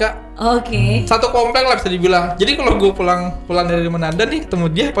banget kak. Satu komplek lah bisa dibilang. Jadi kalau gue pulang dari rumah Nanda nih ketemu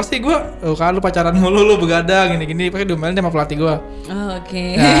dia pasti gue, kan lu pacaran mulu lu begadang gini-gini. Pasti diomelin sama pelatih gue.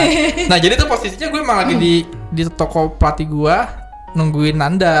 Nah jadi tuh posisinya gue emang lagi di toko pelatih gue nungguin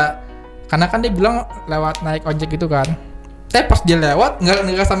Nanda. Karena kan dia bilang lewat naik ojek gitu kan. Pas dia lewat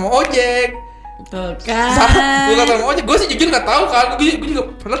nggak sama ojek. Tuh kan. Bukan sama ojek. Gue sih jujur nggak tahu kan. Gue juga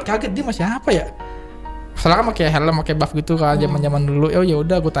pernah kaget dia masih apa ya. Soalnya kan pakai helm, pakai buff gitu kan, zaman dulu. Ya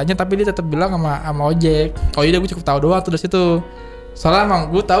udah gue tanya tapi dia tetap bilang sama ojek. Oh iya gue cukup tahu doang tuh dari situ. Soalnya emang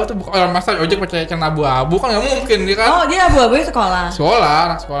gue tahu tuh orang masa ojek pakai celana abu-abu kan nggak mungkin dia kan. Oh dia abu-abu sekolah.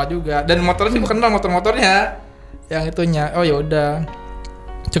 Anak sekolah juga. Dan motornya sih bukan motor-motornya. Yang itunya. Oh ya udah.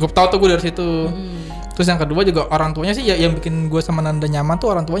 Cukup tahu tuh gue dari situ. Terus yang kedua juga orang tuanya sih ya, yang bikin gue sama Nanda nyaman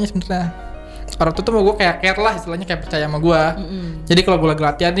tuh orang tuanya sebenarnya. Orang tua tuh mau gue kayak care lah istilahnya, kayak percaya sama gue. Jadi kalau gue lagi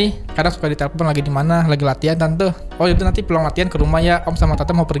latihan nih, kadang suka ditelepon lagi di mana, lagi latihan tante. Oh itu nanti pulang latihan ke rumah ya, om sama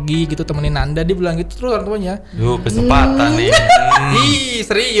tante mau pergi gitu temenin Nanda, dia bilang gitu terus orang tuanya. Kesempatan nih. Ih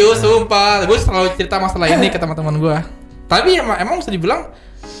serius sumpah, gue selalu cerita masalah ini ke teman-teman gue. Tapi emang bisa dibilang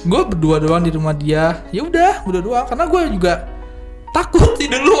gue berdua doang di rumah dia. Ya udah berdua doang karena gue juga takut sih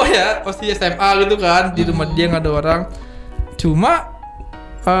dulu ya pasti SMA gitu kan, di rumah dia nggak ada orang. Cuma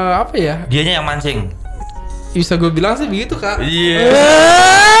apa ya? Dianya yang mancing. Bisa gue bilang sih begitu kak. Iya.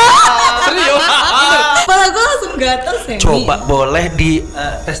 Serius. Kepala gue langsung gatel sih. Coba boleh di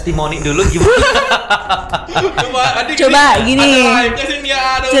testimoni dulu gimana? Coba gini.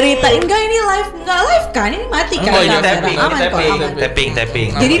 Ceritain enggak ini live, enggak live kan? Ini mati kan? Oh ini tapping.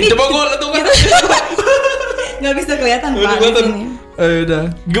 Jadi ini coba gue letup kan. Nggak bisa kelihatan pak di sini. Udah.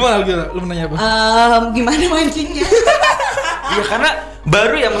 Gimana? Lu mau nanya apa? Gimana mancingnya? Iya karena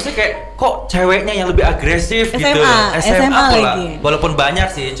baru ya maksudnya kayak kok ceweknya yang lebih agresif gitu. SMA lagi. Walaupun banyak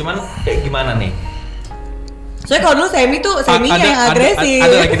sih, cuman kayak gimana nih? Soalnya kalau dulu Semi tuh Seminya yang agresif.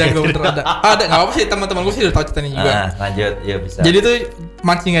 Ada lagi dan gue bener ada nggak apa sih, teman-teman gue sih udah tahu ceritanya juga. Lanjut ya bisa. Jadi tuh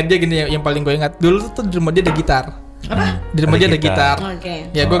mancingan dia gini yang paling gue ingat dulu tuh di rumah dia ada gitar. Di rumah dia ada gitar.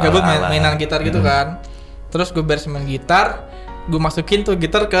 Oke. Ya gue gabut mainan gitar gitu kan. Terus gue beres main gitar, gue masukin tuh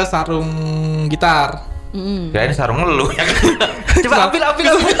gitar ke sarung gitar. Kayaknya sarung lu ya kan? Coba ambil.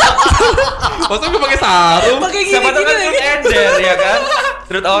 Masa gue pakai sarung? Siapa tahu kan truth order ya kan?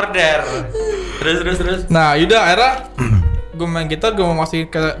 Truth order. Terus. Nah, yaudah akhirnya gue main gitar,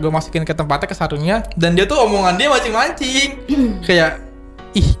 gue masukin ke tempatnya, ke sarungnya, dan dia tuh omongan dia mancing-mancing. Kayak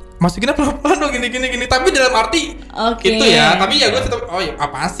masukinnya pelan-pelan dong gini. Tapi dalam arti itu ya. Tapi ya gue tetap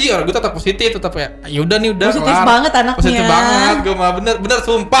apaan sih? Orang gue tetap positif, tetap ya. Yaudah nih udah. Positif kelar. Banget anaknya. Positif banget. Gue mah bener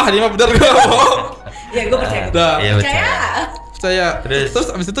sumpah dia mah bener gue ngomong. Ya gue percaya. Percaya. Terus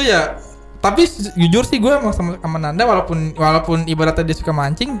abis itu ya. Tapi jujur sih gue sama Nanda walaupun ibaratnya dia suka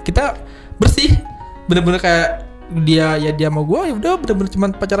mancing, kita bersih. Bener-bener kayak dia mau gue, ya udah bener-bener cuma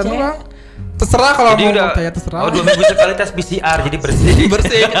pacaran doang. Terserah kalau mau percaya, terserah. 2 minggu sekali tes PCR jadi bersih.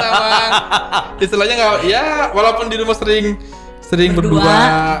 Bersih kita bang. Istilahnya nggak, ya walaupun di rumah sering berdua,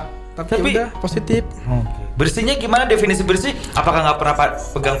 tapi udah positif. Bersihnya gimana, definisi bersih? Apakah nggak pernah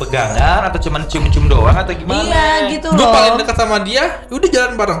pegang-pegangan atau cuma cium-cium doang atau gimana? Iya gitu loh. Gue paling dekat sama dia, udah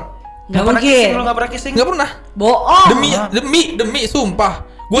jalan bareng. Nggak mungkin. Lu nggak pernah kissing? Nggak pernah. Bohong. Demi sumpah.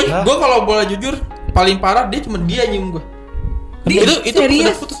 Gue kalau boleh jujur, paling parah dia cuma dia nyium gue. Itu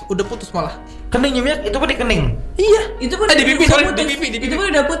udah putus malah. Kening nyiumnya itu pun di kening. Iya. Itu pun di pipi. Itu pun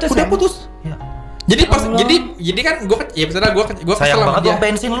udah putus. Udah putus. Ya. Jadi pas jadi kan gue ya misalnya gue sayang banget dong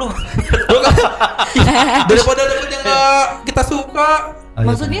bensin lu. Daripada dapet yang kita suka.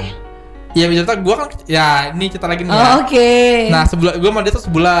 Maksudnya? Ya misalnya gue kan ya ini cerita lagi nih. Oke. Nah gue sama dia tuh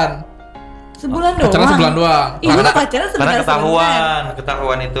sebulan. Sebulan doang. Pacaran sebulan doang. Karena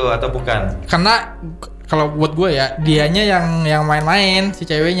ketahuan itu atau bukan? Karena kalau buat gue ya dianya yang main-main si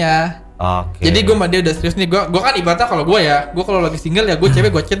ceweknya. Oke. Jadi gue sama dia udah serius nih. Gue kan ibaratnya kalau gue kalau lagi single ya gue cewek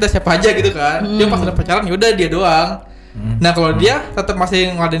gue chat siapa aja gitu kan. Dia pas udah pacaran ya udah dia doang. Nah kalau dia tetap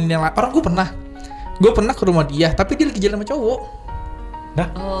masih ngeladenin yang lain. Orang gue pernah ke rumah dia tapi dia lagi jalan sama cowok. Nah.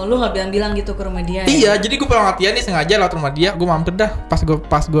 Oh, lu nggak bilang gitu ke rumah dia? Iya, jadi gue pulang latihan nih sengaja lewat rumah dia. Gue mampir dah. Pas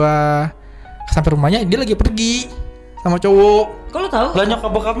gue sampai rumahnya dia lagi pergi sama cowok. Kok lu tahu? Lah nyokap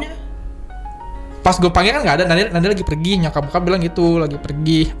bokapnya? Pas gue panggil kan nggak ada, Nanda lagi pergi, nyokap bokap bilang gitu, lagi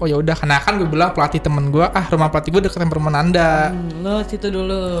pergi. Oh ya udah, karena kan gue bilang pelatih temen gue, rumah pelatih gue deket sama rumah Nanda. Lo situ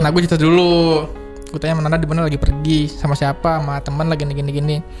dulu. Nah gue situ dulu. Gue tanya sama Nanda di mana lagi pergi, sama siapa, sama teman lagi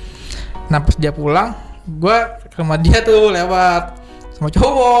gini. Nah pas dia pulang, gue ke rumah dia tuh lewat sama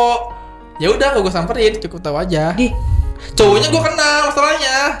cowok. Ya udah, gue samperin, cukup tahu aja. Cowoknya gue kenal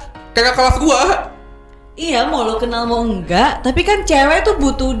masalahnya, kakak kelas gue. Iya, mau lo kenal mau enggak, tapi kan cewek tuh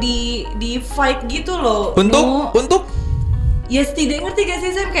butuh di fight gitu loh. Untuk? Ya setidaknya ngerti gak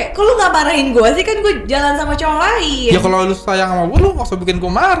sih Sam, kayak kok lu gak marahin gue sih, kan gue jalan sama cowok lain. Ya kalau lu sayang sama gue, lu gak usah bikin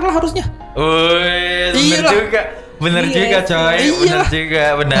gue marah lah harusnya. Bener juga coy. Bener juga,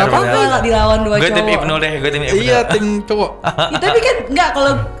 benar. Gak dilawan dua cowok. Gue tim Ibnu deh, Iya, tim cowok. Ya, tapi kan enggak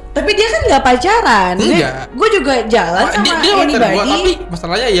kalau tapi dia kan nggak pacaran. Gue juga jalan sama dia anybody. Tapi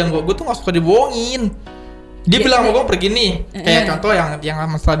masalahnya yang gue tuh nggak suka dibohongin. Dia bilang mau gue pergi nih. Kayak contoh yang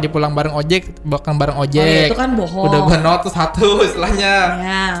masalah dia pulang bareng ojek, bahkan bareng ojek. Oh, itu kan bohong. Udah gue note satu istilahnya.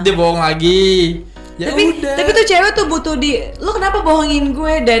 Terus dia bohong lagi. Ya tapi tuh cewek tuh butuh lu kenapa bohongin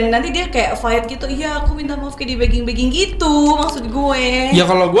gue, dan nanti dia kayak fight gitu. Iya aku minta maaf kayak di begging gitu maksud gue. Ya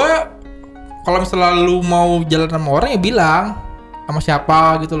kalau misalnya lu mau jalan sama orang ya bilang sama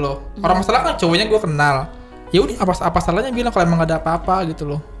siapa gitu loh. Orang masalah kan cowoknya gue kenal. Ya udah apa salahnya bilang kalau emang gak ada apa-apa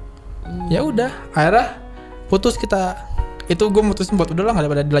gitu loh. Ya udah akhirnya putus kita. Itu gue mutusin buat udahlah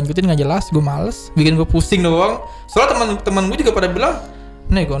nggak ada dilanjutin, nggak jelas, gue males, bikin gue pusing doang. Soalnya teman-teman gue juga pada bilang,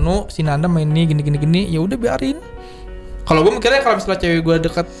 nih Gono si Nanda main ini gini. Ya udah biarin. Kalau gue mikirnya kalau misalnya cewek gue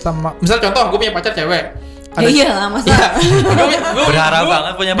deket sama, misal contoh gue punya pacar cewek. Iya lah masa. Gue berharap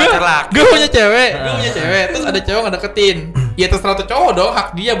banget punya pacar laki. Gue punya cewek, terus ada cewek ngedeketin. Ya terserah tuh cowok dong,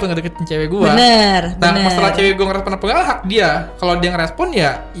 hak dia buat ngedeketin cewek gue. Bener. Masalah cewek gue ngerespon apa enggak hak dia. Kalau dia ngerespon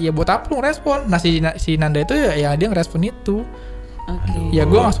ya buat apa lu ngerespon. Nah si Nanda itu ya dia ngerespon itu. Oke. Ya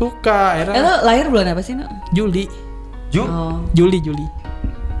gue nggak suka. Lo lahir bulan apa sih No? Juli. Juli.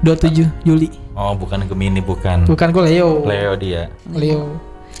 27 Juli. Oh bukan Gemini, bukan. Bukan, gue Leo. Leo dia. Leo.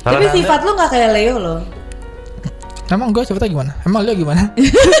 Tapi sifat lu nggak kayak Leo loh. Emang gue ceritanya gimana? Emang Leo gimana?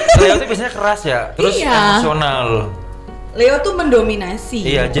 Leo tuh biasanya keras ya, terus emosional. Leo tuh mendominasi.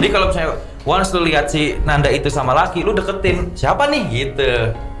 Iya, jadi kalau misalnya once lu lihat si Nanda itu sama laki, lu deketin siapa nih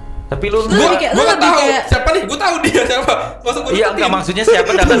gitu. Tapi lu gua tahu siapa nih, gua tahu dia siapa. Maksud gua iya, enggak maksudnya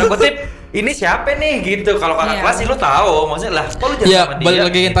siapa dalam tanda kutip ini siapa nih gitu. Kalau kakak kelas sih lu tahu, maksudnya lah kok lu jangan sama dia. Balik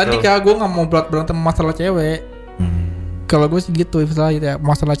lagi yang gitu. tadi Kak, gua enggak mau berantem masalah cewek. Kalau gue sih gitu, misalnya ya,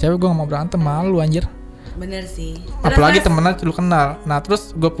 masalah cewek gue gak mau berantem, malu anjir. Bener sih. Apalagi temenan lu kenal. Nah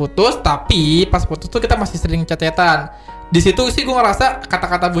terus gue putus, tapi pas putus tuh kita masih sering chat-chatan. Di situ sih gue ngerasa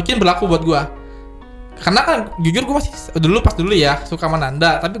kata-kata bucin berlaku buat gue. Karena kan jujur gue masih pas dulu ya suka sama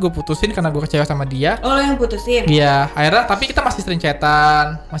Nanda, tapi gue putusin karena gue kecewa sama dia. Oh, lo yang putusin? Iya, akhirnya tapi kita masih sering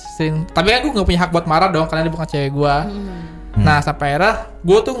chatan, tapi kan gue nggak punya hak buat marah dong karena dia bukan cewek gue. Nah sampai akhirnya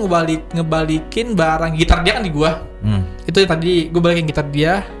gue tuh ngebalikin barang gitar dia kan di gue. Itu tadi gue balikin gitar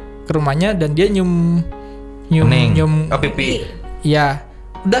dia ke rumahnya dan dia nyium pipi. Iya,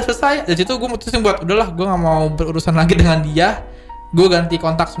 udah selesai. Dari situ gue mutusin buat udahlah gue nggak mau berurusan lagi dengan dia. Gue ganti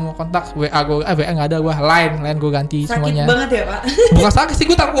semua kontak WA gue, WA nggak ada, gue line gue ganti sakit semuanya. Sakit banget ya Pak? Bukan sakit sih,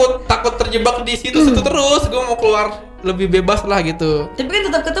 gue takut terjebak di situ terus. Gue mau keluar lebih bebas lah gitu. Tapi kan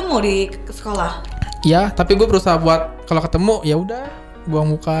tetap ketemu di sekolah. Iya, tapi gue berusaha buat kalau ketemu ya udah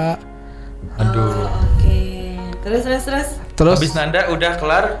buang muka. Aduh. Oke. Terus. Habis Nanda udah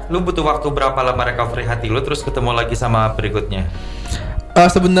kelar, lu butuh waktu berapa lama recovery hati lu terus ketemu lagi sama berikutnya?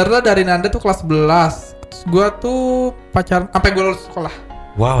 Sebenarnya dari Nanda tuh kelas 11. Gua tuh pacaran sampai gue lulus sekolah.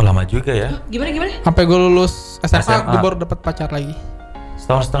 Wow, lama juga ya. Gimana? Sampai gue lulus SMA. Gue baru dapat pacar lagi.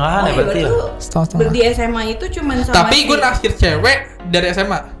 Setahun setengahan ya berarti ya? Setahun setengah. Di SMA itu cuma sama tapi gue naksir cewek dari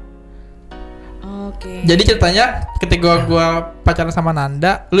SMA. Oke. Jadi ceritanya ketika gue pacaran sama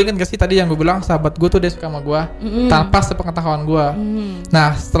Nanda, lu ingat gak sih tadi yang gue bilang sahabat gue tuh dia suka sama gue tanpa sepengetahuan gue.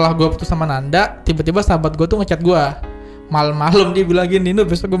 Nah setelah gue putus sama Nanda, tiba-tiba sahabat gue tuh ngechat gue malam-malam, dia bilang gini, "Nuh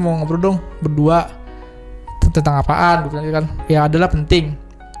besok gue mau ngobrol dong berdua." Tentang apaan? Gue bilang kan, ya adalah penting.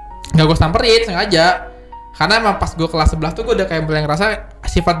 Gak gue samperin sengaja, karena emang pas gue kelas 11 tuh gue udah kayak mulai ngerasa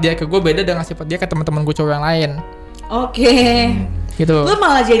sifat dia ke gue beda dengan sifat dia ke teman-teman gue cowok yang lain. Oke. Gitu. Lu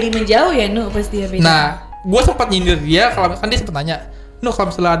malah jadi menjauh ya Nu pas dia beda. Nah, gue sempat nyindir dia kalau kan dia sempat tanya, "Nu kalau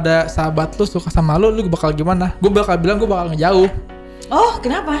misalnya ada sahabat lu suka sama lu bakal gimana?" Gue bakal bilang gue bakal ngejauh. Oh,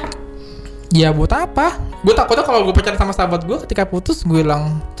 kenapa? Ya buat apa? Gue takutnya kalau gue pacaran sama sahabat gue ketika putus gue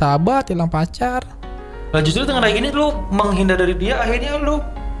hilang sahabat, hilang pacar. Nah justru dengan kayak gini lu menghindar dari dia, akhirnya lu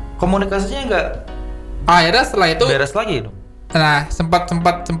komunikasinya nggak akhirnya setelah itu beres lagi dong. Nah sempat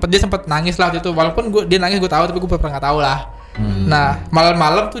dia sempat nangis lah waktu itu, walaupun dia nangis gue tahu tapi gue pernah nggak tahu lah. Nah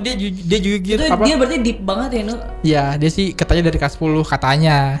malam-malam tuh dia jujur itu apa? Dia berarti deep banget ya Nu? Ya dia sih katanya dari kelas 10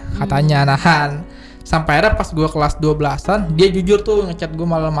 katanya nahan. Sampai akhirnya pas gue kelas 12an dia jujur tuh ngechat gue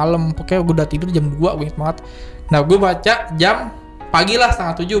malam-malam, pokoknya gue udah tidur jam 2 gue inget banget. Nah gue baca jam pagi lah,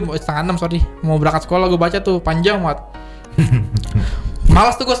 5:30, 5:30 mau berangkat sekolah, gue baca tuh panjang banget.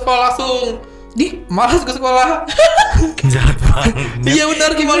 Malas tuh gue sekolah langsung. Malas gue sekolah. Jahat banget. Iya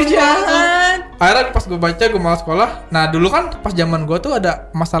benar, gue malas jahat. Akhirnya pas gue baca gue malas sekolah. Nah dulu kan pas zaman gue tuh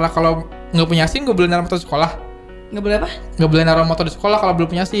ada masalah kalau nggak punya SIM gue boleh naruh motor di sekolah. Nggak boleh apa? Nggak boleh naruh motor di sekolah kalau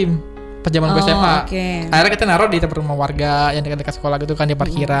belum punya SIM. Pas zaman gue SMA. Okay. Akhirnya kita naruh di tempat rumah warga yang dekat-dekat sekolah gitu kan, di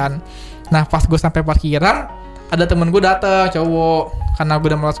parkiran. Nah pas gue sampai parkiran ada temen gue datang cowok, karena gue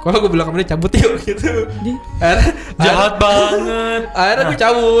udah malas sekolah gue bilang ke dia cabut yuk gitu. Jahat banget. Akhirnya gue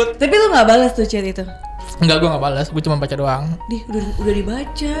cabut. Tapi lu nggak balas tuh chat itu? Enggak, gue nggak balas, gue cuma baca doang. Udah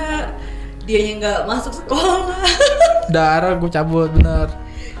dibaca, dianya nggak masuk sekolah. Akhirnya gue cabut bener.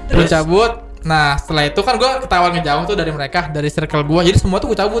 Gue cabut. Nah setelah itu kan gue ketahuan ngejauh tuh dari mereka, dari circle gue. Jadi semua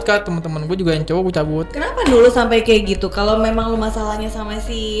tuh gue cabut kan, teman-teman gue juga yang cowok gue cabut. Kenapa dulu sampai kayak gitu? Kalau memang lu masalahnya sama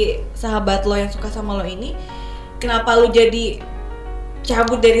si sahabat lo yang suka sama lo ini, kenapa lu jadi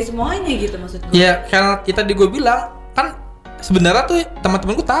cabut dari semuanya gitu maksud gue? Ya karena kita gue bilang kan sebenarnya tuh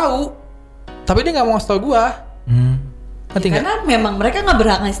teman-teman gue tahu, tapi dia nggak mau ngasih tau gue. Karena memang mereka nggak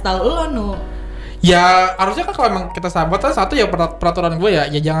berhak ngasih tau lo Nu. Ya harusnya kan kalau emang kita sahabatan, satu ya peraturan gue ya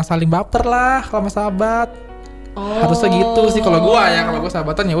jangan saling baper lah kalau sama sahabat. Harusnya gitu sih kalau gue ya, kalau gue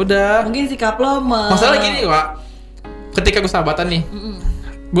sahabatan ya udah. Mungkin sikap lo masalah gini Pak, ketika gue sahabatan nih.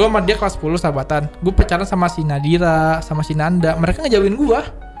 Gue sama dia kelas 10 sahabatan. Gue pacaran sama si Nadira, sama si Nanda. Mereka ngejauhin gue,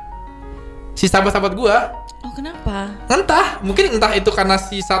 si sahabat-sahabat gue. Oh kenapa? Mungkin entah itu karena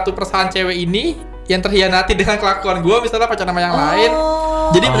si satu perasaan cewek ini yang terhianati dengan kelakuan gue, misalnya pacaran sama yang lain.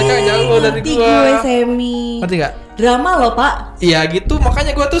 Jadi mereka jauh dari gue. Gue semi. Ngerti gak? Drama loh Pak. Iya gitu,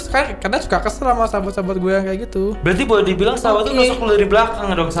 makanya gue tuh sekarang karena suka kesel sama sahabat-sahabat gue yang kayak gitu. Berarti boleh dibilang sahabat tuh masuk dari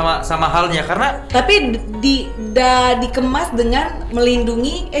belakang dong sama halnya, karena tapi dikemas dengan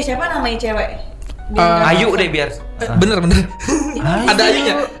melindungi siapa namanya cewek? Ayu deh biar. Bener. Ada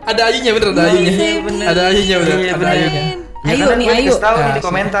ayunya bener. Ada ayunya bener. Ayu nih Ayu. Tahu di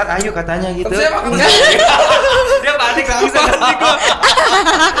komentar Ayu katanya gitu. Dia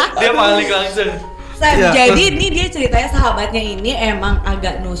panik langsung. Jadi ini dia ceritanya sahabatnya ini emang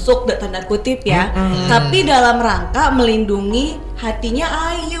agak nusuk tanda kutip ya. Tapi dalam rangka melindungi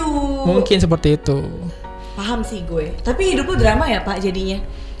hatinya Ayu. Mungkin seperti itu. Paham sih gue. Tapi hidup lu drama ya Pak jadinya.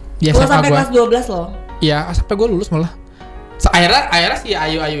 Ya, gue sampai kelas 12 loh. ya sampai gue lulus malah. Akhirnya si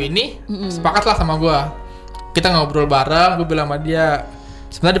Ayu ini sepakat lah sama gue. Kita ngobrol bareng, gue bilang sama dia,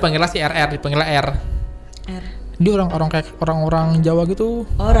 sebenarnya dipanggilnya si dipanggilnya R. Dia orang Jawa gitu.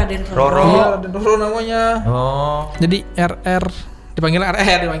 Oh, Raden Roro. Iya, Raden Roro namanya. Oh. Jadi RR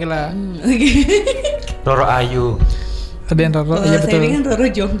dipanggilnya dipanggilnya. Roro Ayu. Raden Roro, iya betul. Saya ini kan Roro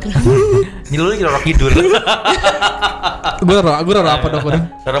Jonggrang. Ini lu Roro Kidul. Gue Roro apa dong?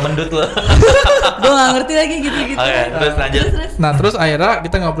 Roro Mendut lu. Gue gak ngerti lagi gitu-gitu. Oke, terus lanjut. Nah, terus akhirnya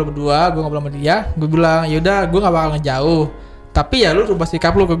kita ngobrol berdua, gue ngobrol sama dia, gue bilang, "Yaudah, gue gak bakal ngejauh. Tapi ya lu rubah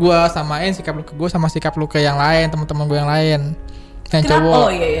sikap lu ke gue, samain sikap lu ke gue sama sikap lu ke yang lain, teman-teman gue yang lain." Yang Kenapa? cowok. Oh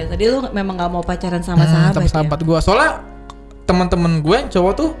iya, tadi lu memang gak mau pacaran sama sahabat ya? Sahabat gue. Soalnya teman-teman gue yang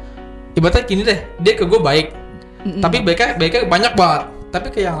cowok tuh ibaratnya gini deh, dia ke gue baik. Tapi baiknya banyak banget. Tapi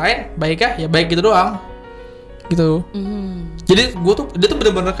ke yang lain baiknya ya baik gitu doang. Gitu. Jadi dia tuh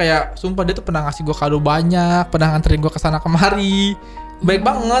bener-bener kayak sumpah dia tuh pernah ngasih gue kado banyak, pernah nganterin gue kesana kemari, baik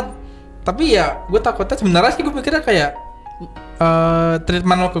banget. Tapi ya gue takutnya sebenarnya sih gue mikirnya kayak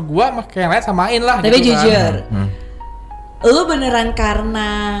treatment lo ke gue sama kayak yang lain samain lah. Tapi gitu jujur, kan. lu beneran karena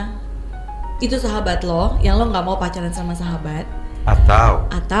itu sahabat lo yang lo nggak mau pacaran sama sahabat?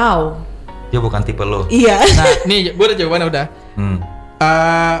 Atau dia bukan tipe lo? Iya. Nah, nih gue udah jawabannya udah.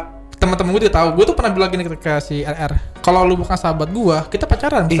 Teman-teman gue juga tahu, gue tuh pernah bilang gini ke si RR, kalau lu bukan sahabat gue, kita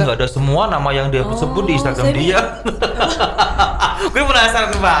pacaran. Ih, nggak ada semua nama yang dia sebut di Instagram dia. Gue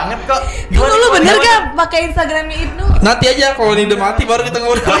penasaran banget kok. Lu bener gak pakai Instagramnya Ibnu? Nanti aja kalau ini udah mati baru kita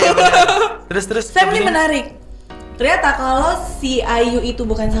ngobrol. Oh, iya, terus. Sam ini menarik. Ternyata kalau si Ayu itu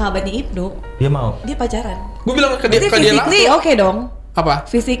bukan sahabatnya Ibnu, dia pacaran. Gue bilang ke dia langsung. Physically oke dong. Apa?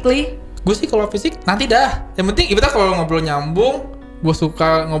 Physically? Gue sih kalau fisik nanti dah. Yang penting ibaratnya kalau ngobrol nyambung, gue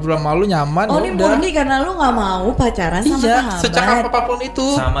suka ngobrol sama lu nyaman. Oh ini murni karena lu gak mau pacaran sama sahabat. Secakap apapun itu.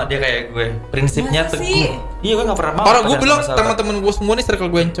 Sama dia kayak gue. Prinsipnya teguh. Iya, gue gak pernah mau. Orang gue bilang teman-teman gue semua nih circle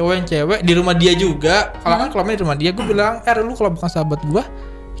gue yang cowok yang cewek di rumah dia juga. Kalau main di rumah dia, gue bilang, lu kalau bukan sahabat gue,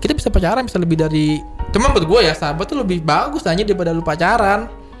 kita bisa pacaran bisa lebih dari. Cuma buat gue ya sahabat tuh lebih bagus aja daripada lu pacaran.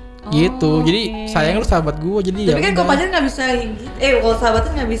 Gitu. Jadi sayang lu sahabat gue. Jadi tapi kan kalau pacaran nggak bisa. Kalau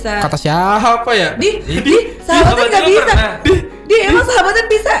sahabatan nggak bisa. Kata siapa ya? Sahabatan nggak bisa. Dia emang sahabatan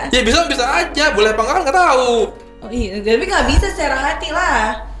bisa? Ya bisa aja, boleh apa enggak kan nggak tahu. Oh iya, tapi nggak bisa secara hati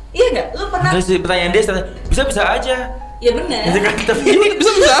lah. Iya nggak? Lu pernah? Enggak sih, pertanyaan dia bisa aja. Ya benar. Tapi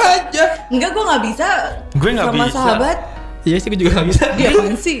bisa aja. Enggak, gue nggak bisa. Gue nggak bisa. Sama sahabat. Iya sih, gue juga nggak bisa. Dia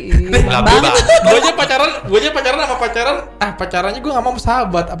apaan sih? Banget. Gue aja pacaran sama pacaran. Pacarannya gue nggak mau sama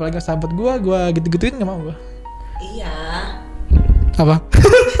sahabat, apalagi sahabat gue gitu-gituin nggak mau gue. Iya. Apa?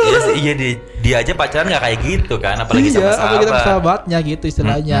 Iya sih, dia aja pacaran nggak kayak gitu kan, apalagi sama sahabat. Apalagi sama sahabatnya gitu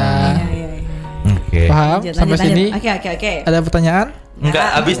istilahnya. Iya. Oke. Paham? Sampai sini. Oke. Ada pertanyaan? Enggak,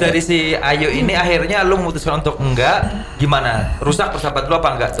 abis dari si Ayu ini akhirnya lu memutuskan untuk enggak, gimana? Rusak persahabatan lu apa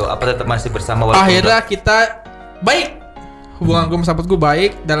enggak tuh? Apa tetap masih bersama walaupun akhirnya kita baik. Hubungan gue sama sahabat gue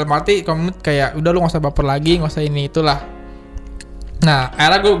baik, dalam arti komitmen kayak udah lu nggak usah baper lagi, nggak usah ini itulah. Nah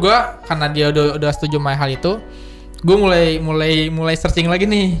akhirnya gue karena dia udah setuju sama hal itu, gue mulai searching lagi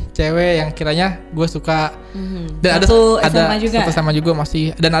nih cewek yang kiranya gue suka. Dan satu sama juga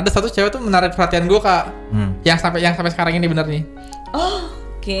masih, dan ada satu cewek tuh menarik perhatian gue kak, yang sampai sekarang ini bener nih. Oh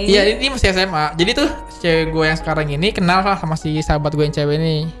oke. Iya ini masih SMA, jadi tuh cewek gue yang sekarang ini kenal lah sama si sahabat gue yang cewek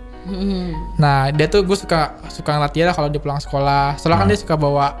ini. Nah dia tuh gue suka ngeliat dia lah kalau dia pulang sekolah. Soalnya kan dia suka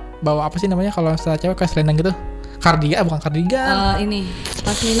bawa apa sih namanya kalau setelah cewek kayak selendang gitu, bukan kardigan. Ini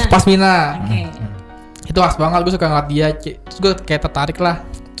pasmina. Oke. Itu khas banget, gue suka ngeliat dia. Terus gue kayak tertarik lah.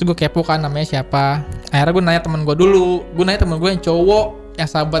 Terus gue kepo kan namanya siapa. Akhirnya gue nanya temen gue dulu. Gue nanya temen gue yang cowok yang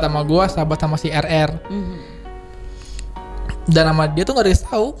sahabat sama gue, sahabat sama si RR. Dan nama dia tuh nggak dikasih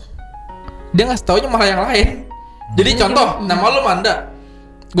tahu. Dia ngasih taunya malah yang lain. Jadi contoh nama lu Manda.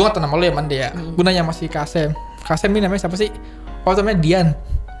 Gue gak tau nama lu ya Manda ya. Gue nanya sama si Kasem ini namanya siapa sih? Oh namanya Dian.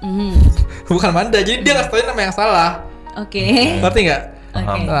 Bukan Manda. Jadi dia ngasih taunya nama yang salah. Oke. Ngerti gak?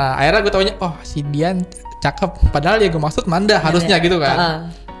 Okay. Nah akhirnya gue taunya si Dian cakep. Padahal ya gue maksud Manda harusnya gitu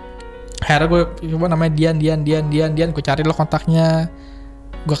kan. Akhirnya gue coba namanya Dian. Gue cari lo kontaknya.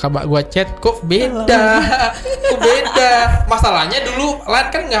 Gue chat kok beda. Masalahnya dulu lain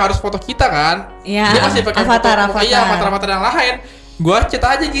kan nggak harus foto kita kan. Iya. Dia masih pakai avatar. Iya avatar yang lain. Gue chat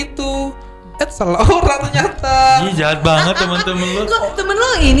aja gitu. Salah orang ternyata. Ih jahat banget temen-temen lu. Kok temen lu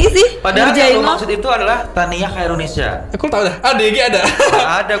ini sih? Padahal yang lu maksud itu adalah Tania Khairunisya. Aku tahu dah. DG ada.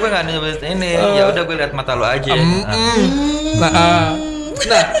 Ada, gue nggak nyebut ini. Ya udah gue lihat mata lu aja. Nah,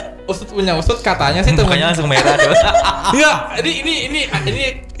 usut katanya sih mukanya langsung merah tuh. Enggak, ini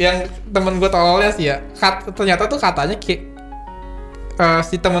yang temen gue tololnya sih ya. Ternyata tuh katanya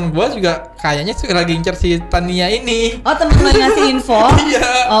si temen gue juga kayaknya sih lagi ngincer si Tania ini. Oh, temen lo ngasih info? Iya.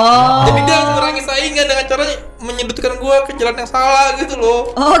 Oh. Jadi dia ngurangi saingan dengan cara menyudutkan gue ke jalan yang salah gitu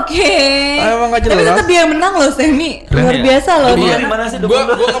loh. Oke. Emang gak jelas. Tapi tetap dia menang loh, Semi. Luar ya? biasa loh dia. Di mana sih? Gue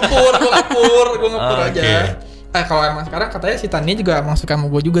ngepur aja. Okay. Kalau emang sekarang katanya si Tania juga emang suka sama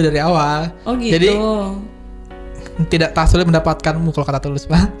gue juga dari awal. Oh gitu. Jadi tidak tak sulit mendapatkanmu kalau kata Tulus,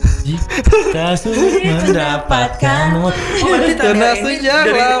 Pak. Tak sulit mendapatkanmu. Oh, berarti Tania ini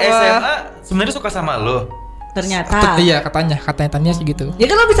dari SMA sebenarnya suka sama lo. Ternyata. Iya, katanya Tania sih gitu.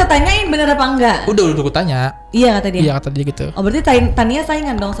 Ya kan lo bisa tanyain bener apa enggak? Udah gue tanya. Iya kata dia. Iya kata dia gitu. Oh, berarti Tania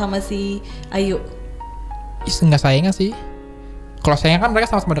saingan dong sama si Ayu. Nggak saingan sih. Kalau saingan kan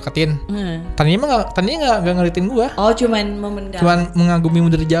mereka sama-sama deketin. Tania nggak ngeliatin gua. Oh, cuman memendam. Cuman mengagumimu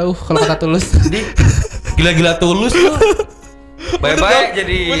dari jauh kalau kata Tulus. Gila-gila Tulus lo. Bye-bye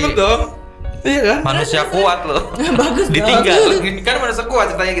jadi. Bener dong. Iya kan? Manusia kuat lo. Bagus dong. Ditinggal. Ini kan manusia kuat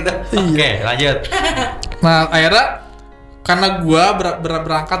ceritanya kita. Oke, lanjut. Nah, akhirnya karena gua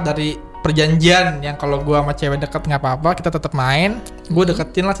berangkat dari perjanjian yang kalau gua sama cewek deket nggak apa-apa, kita tetap main. Gua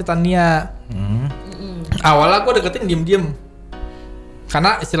deketin lah si Tania. Awalnya gua deketin diem-diem.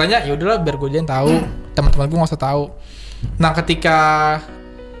 Karena istilahnya ya udahlah biar gue aja yang tahu, teman-teman gue nggak usah tahu. Nah ketika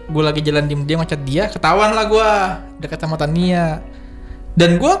gue lagi jalan diem-diem ngechat dia, ketahuan lah gue dekat sama Tania.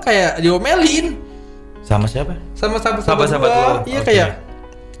 Dan gue kayak diomelin. Sama siapa? Sama sahabat gue. Iya kayak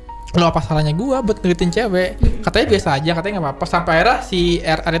lo apa salahnya gue buat deketin cewek? Katanya biasa aja, katanya nggak apa-apa. Sampai akhirnya si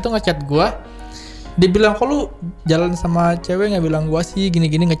RR itu ngechat gue. Dia bilang kok lu jalan sama cewek nggak bilang gue sih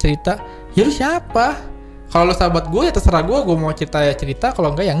gini-gini nggak cerita. Ya lu siapa? Kalau lo sahabat gue ya terserah gue mau cerita ya cerita,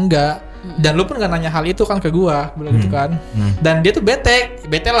 kalau enggak ya enggak. Dan lu pun gak nanya hal itu kan ke gue, bilang gitu kan. Dan dia tuh bete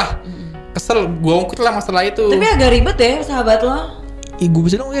lah, kesel, gue ungkit lah masalah itu. Tapi agak ribet ya sahabat lo. Gue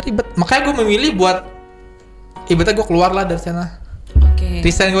bisa dong ribet, makanya gue memilih buat ibaratnya gue keluar lah dari sana. Oke.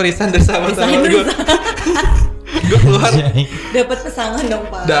 Resign dari sahabat-sahabat gue. Gue keluar. Dapat pesangon dong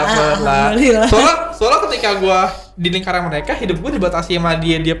Pak. Dapat lah. Soalnya ketika gue di lingkaran mereka, hidup gue dibatasi sama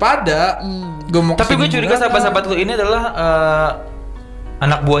dia pada. Tapi gue curiga sahabat-sahabat lu ini adalah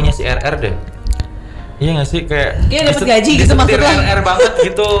anak buahnya si RR deh. Iya nggak sih kayak dapat gaji gitu maksudnya. RR banget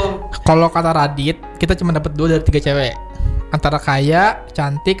gitu. Kalau kata Radit, kita cuma dapat 2 dari 3 cewek. Antara kaya,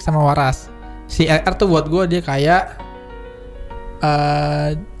 cantik, sama waras. Si RR tuh buat gue dia kaya,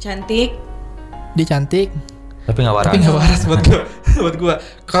 cantik. Dia cantik. Tapi nggak waras buat gue. Buat gue.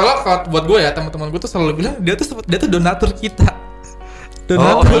 Kalau buat gue ya teman-teman gue tuh selalu bilang dia tuh donatur kita.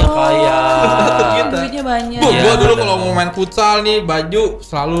 Donatur kaya. Donatur kita. Duitnya banyak. Gue dulu kalau mau main futsal nih baju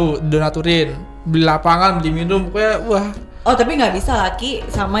selalu donaturin. Beli lapangan, beli minum, kayak wah. Oh tapi nggak bisa laki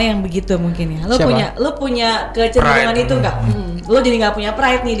sama yang begitu mungkin ya. Siapa? Lo punya kecenderungan itu nggak? Lo jadi nggak punya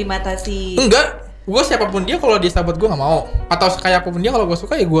pride nih di mata si. Enggak. Gue siapapun dia kalau dia sahabat gue nggak mau. Atau kayak apapun dia kalau gue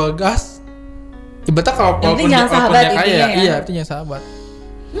suka ya gue gas. Ibaratnya kalau walaupun dia kaya, ya? Iya, itu jangan sahabat.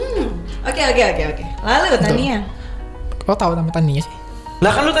 Oke. Lalu Tania. Kau tahu nama Tania sih?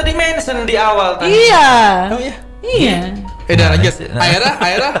 Lah kan lu tadi mention di awal Tania. Iya. Oh iya. Iya. Udah lanjut. Akhirnya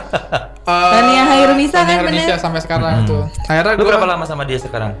Tania Hairunisa kan bener. Sampai sekarang itu. Akhirnya lu berapa lama sama dia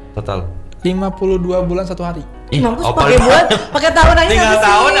sekarang total? 52 bulan 1 hari. Mampus pakai tahun aja. Tinggal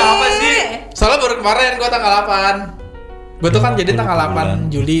tahun apa sih? Soalnya baru kemarin gua tanggal 8. Gua tuh kan jadi tanggal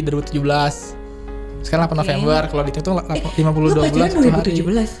 8 Juli 2017. Sekarang 8 November, kalau dihitung 52 bulan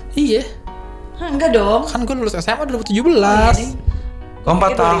 2017? Iya. Enggak dong. Kan gue lulus SMA 2017. Oh,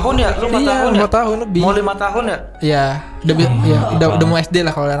 4 tahun ya? Lu 4 tahun ya? 4 tahun lebih. Mau 5 tahun ya? Iya, udah mau SD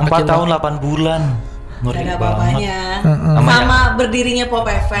lah kalau anak 4 kecil. 4 tahun 8 bulan. Gak ada apa-apanya. Sama berdirinya Pop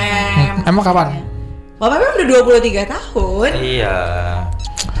FM. Emang kapan? Pop FM udah 23 tahun. Iya.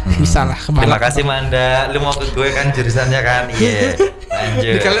 Bisa lah. Terima kasih Manda, lu mau ke gue kan jurusannya kan? Iya.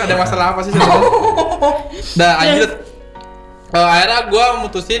 Lanjut. Kalian ada masalah apa sih sebenarnya? Dah lanjut. Akhirnya gue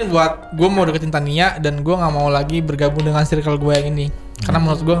mutusin buat gue mau deketin Tania dan gue nggak mau lagi bergabung dengan circle gue yang ini. Karena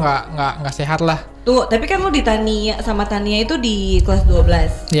menurut gue nggak sehat lah. Tuh, tapi kan lu di Tania sama Tania itu di kelas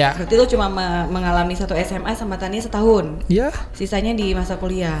 12. Iya. Berarti lu cuma mengalami satu SMA sama Tania setahun. Iya. Sisanya di masa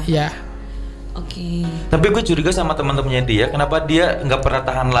kuliah. Iya. Oke. Tapi gue curiga sama teman-temannya dia, kenapa dia nggak pernah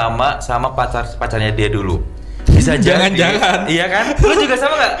tahan lama sama pacarnya dia dulu? Bisa jangan. Iya kan? Lu juga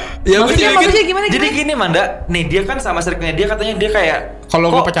sama nggak? Ya, maksudnya gimana? Jadi gini Manda, nih dia kan sama circle-nya dia katanya dia kayak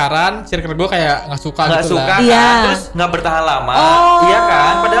kalau gue pacaran, circle gue kayak nggak suka gitu lah. Kan? Iya. Terus nggak bertahan lama, iya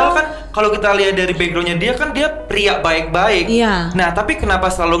kan? Padahal kan kalau kita lihat dari backgroundnya dia kan dia pria baik-baik. Iya. Nah tapi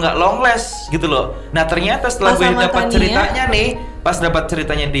kenapa selalu nggak long last gitu loh? Nah ternyata setelah gue dapat ceritanya nih, pas dapat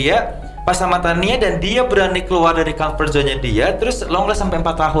ceritanya dia, pas sama Tania dan dia berani keluar dari comfort zone-nya dia, terus long last sampai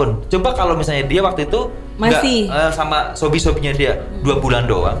 4 tahun. Coba kalau misalnya dia waktu itu Masih sama sobi-sobinya dia 2 bulan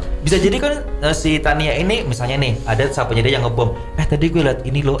doang. Bisa jadi kan si Tania ini misalnya nih ada sahabatnya dia yang ngebom. Tadi gue liat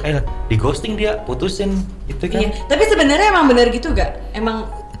ini loh, di ghosting dia, putusin gitu kan. Iya. Tapi sebenarnya emang benar gitu gak?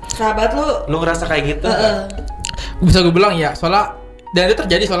 Emang sahabat lu ngerasa kayak gitu? Bisa gue bilang ya, soalnya dan itu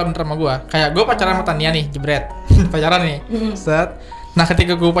terjadi soalnya bener sama gue. Kayak gue pacaran sama Tania nih, jebret. Pacaran nih. Set. Nah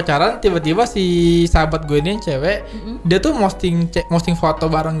ketika gue pacaran, tiba-tiba si sahabat gue ini yang cewek, dia tuh posting foto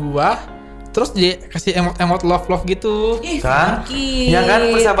bareng gue, terus dia kasih emot love gitu. Kan? Ya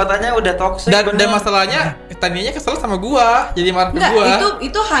kan persahabatannya udah toxic. Dan masalahnya Tanianya kesel sama gue, jadi marah ke gue.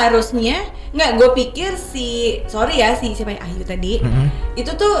 Itu harusnya gue pikir si siapa ya, Ayu tadi,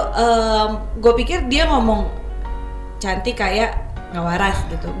 itu tuh gue pikir dia ngomong cantik kayak nggak waras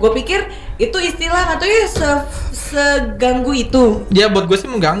gitu. Gue pikir itu istilah katanya seganggu itu. Ya buat gue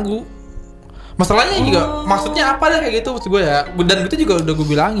sih mengganggu. Masalahnya juga maksudnya apa deh kayak gitu maksud gue ya. Dan itu juga udah gue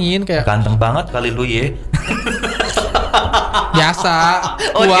bilangin kayak ganteng banget kali lu ya. Biasa.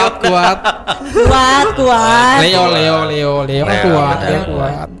 Kuat. Leo kuat.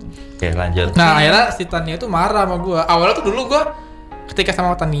 Oke, lanjut. Nah, akhirnya si Tania itu marah sama gue. Awalnya tuh dulu gue ketika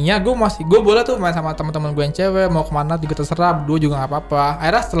sama Tania, gue boleh tuh main sama teman-teman gue yang cewek, mau kemana juga terserah, berdua juga nggak apa-apa.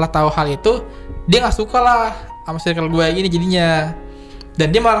 Akhirnya setelah tahu hal itu, dia nggak suka lah sama circle gue ini jadinya,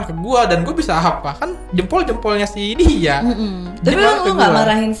 dan dia marah ke gue, dan gue bisa apa? Kan jempolnya si dia. Tapi lu nggak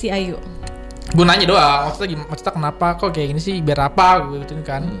marahin si Ayu? Gue nanya doang, maksudnya kenapa kok kayak gini sih, biar apa gitu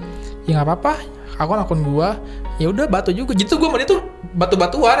kan? Ya nggak apa-apa, akun gue, ya udah batu juga. Gitu gue sama dia tuh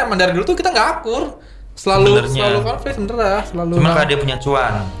batu-batuan, emang dari dulu tuh kita nggak akur. Selalu konflik sebenernya, cuma karena dia punya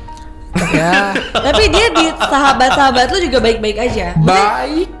cuan. Ya. Tapi dia di sahabat-sahabat lu juga baik-baik aja.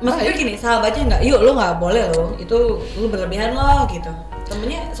 Maksudnya gini, sahabatnya enggak, yuk lu nggak boleh lo, itu lu berlebihan lo gitu.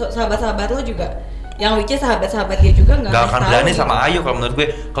 Temennya sahabat-sahabat lo juga, yang which sahabat-sahabat dia juga nggak akan berani sama Ayu kalau menurut gue.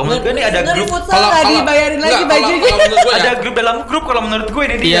 Kalau menurut gue nih ada grup. Kalau dibayarin lagi bajunya. Ada grup dalam grup kalau menurut gue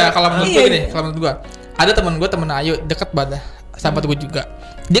ini dia. Iya, kalau menurut gue nih, kalau menurut gue ada temen Ayu deket banget, sahabat gue juga.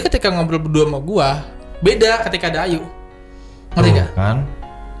 Dia ketika ngobrol berdua sama gue beda ketika ada Ayu, ngerti gak? Kan?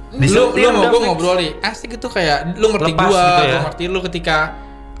 Lu mau gue ngobrol nih, asik gitu kayak lu ngerti gue, gitu ya? Gue ngerti lu ketika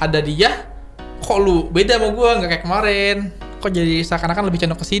ada dia, kok lu beda sama gue, nggak kayak kemarin, kok jadi seakan-akan lebih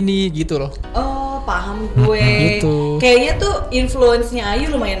condong kesini gitu loh. Oh paham gue. Gitu. Kayaknya tuh influence-nya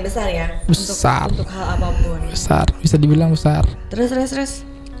Ayu lumayan besar ya. Besar. Untuk hal apapun. Besar, bisa dibilang besar.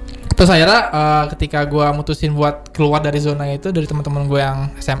 Terus akhirnya ketika gue mutusin buat keluar dari zona itu, dari teman-teman gue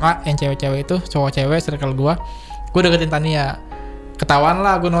yang SMA, yang cewek-cewek itu, cowok-cewek circle gue deketin Tania. Ketahuan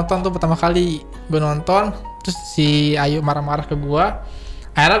lah, gue nonton tuh pertama kali, terus si Ayu marah-marah ke gue.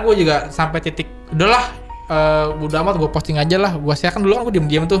 Akhirnya gue juga sampai titik, udahlah, udah amat gue posting aja lah, gue share kan dulu kan gue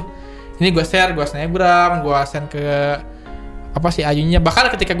diem-diem tuh. Ini gue share, gue snapgram, gue send ke si Ayunya.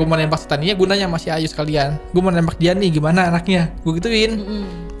 Bahkan ketika gue mau nembak si Tania, gue nanya sama si Ayu sekalian, gue mau nembak dia nih, gimana anaknya, gue gituin.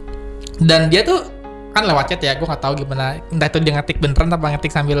 Dan dia tuh kan lewat chat ya, gue nggak tahu gimana, entah itu dia ngetik beneran atau ngetik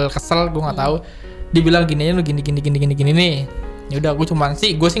sambil kesel, gue nggak tahu. Dia bilang gini aja lu gini nih. Ya udah, gue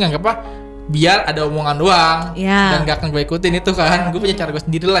sih nganggap apa, biar ada omongan doang, dan gak akan gue ikutin itu kan. Gue punya cara gue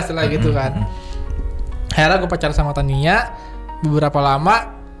sendiri lah setelah gitu kan. Akhirnya gue pacaran sama Tania, beberapa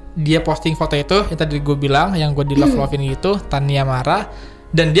lama dia posting foto itu yang tadi gue bilang, yang gue di love-lovein gitu. Tania marah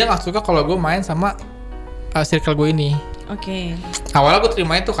dan dia nggak suka kalau gue main sama circle gue ini. Oke. Awalnya gue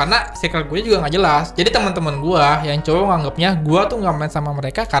terima itu karena circle gue juga nggak jelas. Jadi teman-teman gue yang cowok nganggapnya gue tuh nggak main sama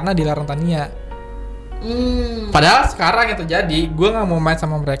mereka karena dilarang Tania. Padahal sekarang yang terjadi, gue nggak mau main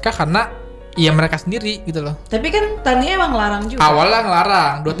sama mereka karena ya mereka sendiri gitu loh. Tapi kan Tania emang ngelarang juga. Awalnya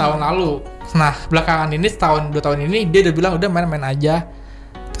ngelarang 2 tahun lalu. Nah belakangan ini setahun 2 tahun ini dia udah bilang udah main-main aja.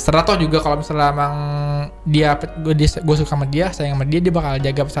 Terserah toh juga kalau misalnya emang gue suka sama dia, sayang sama dia bakal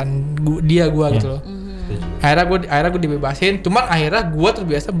jaga pesan gue gitu loh. Akhirnya gue dibebasin, cuman akhirnya gue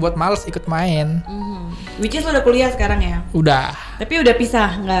terbiasa buat males ikut main. Which is udah kuliah sekarang ya? Udah. Tapi udah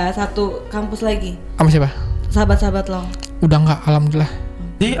pisah, nggak satu kampus lagi? Sama siapa? Sahabat-sahabat lo? Udah nggak, alhamdulillah.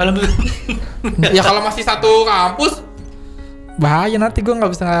 Alhamdulillah. Ya kalau masih satu kampus, bahaya nanti gue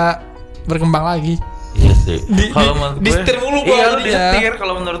nggak bisa berkembang lagi. Iya sih. Kalau menurut gue, disetir mulu gue. Iya, lu disetir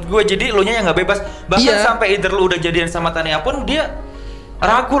kalau menurut gue. Jadi lu nya yang nggak bebas. Bahkan sampai either lu udah jadian sama Tania pun dia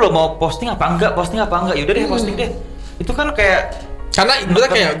ragu loh mau posting apa enggak. Yaudah deh posting deh. Itu kan kayak karena ibaratnya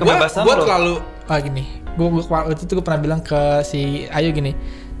kayak gue terlalu gini. Gue waktu itu gue pernah bilang ke si Ayu gini.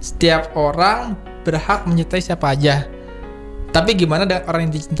 Setiap orang berhak mencintai siapa aja. Tapi gimana dengan orang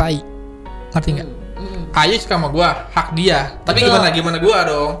yang dicintai? Ngerti nggak? Ayu suka sama gue, hak dia. Tapi gimana gue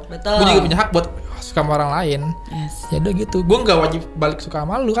dong? Betul. Gue juga punya hak buat suka sama orang lain. Yes. Ya udah gitu. Gue nggak wajib balik suka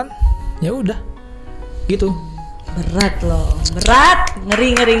sama lu kan? Ya udah. Gitu. Berat loh, berat,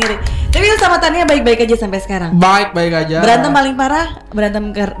 ngeri. Tapi lu sama Tania baik-baik aja sampai sekarang. Baik-baik aja. Berantem paling parah, berantem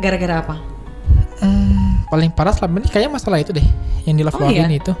gara-gara apa? Paling parah selama ini kayaknya masalah itu deh, yang di love iya?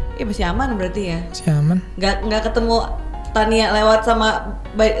 itu. Iya masih aman berarti ya. Masih aman. Nggak ketemu Tania lewat sama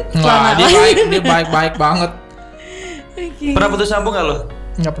Wah, dia baik banget. Okay. Pernah putus nyambung gak lo?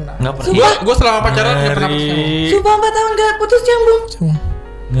 Nggak pernah. Nggak pernah. Gue selama pacaran nggak pernah putus nyambung. Sumpah 4 tahun gak putus nyambung.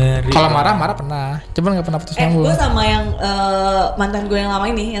 Ngeri. Kalau marah pernah, cuman nggak pernah putus nyambung. Gue sama yang mantan gue yang lama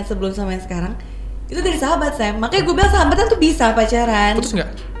ini, yang sebelum sama yang sekarang, itu dari sahabat Sam. Makanya gue bilang sahabatan tuh bisa pacaran. Putus nggak?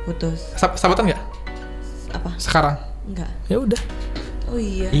 Putus. Sahabatan nggak? Apa? Sekarang? Enggak. Ya udah. Oh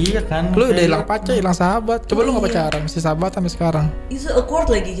iya. Iya kan. Lu udah hilang pacar, hilang sahabat. Coba lu nggak pacaran, masih sahabat sampai sekarang. Itu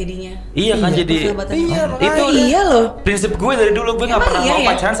awkward lagi jadinya. Iya kan jadi. Persahabatan. Iya, Itu iya loh. prinsip gue dari dulu, gue nggak Emang pernah iya mau ya?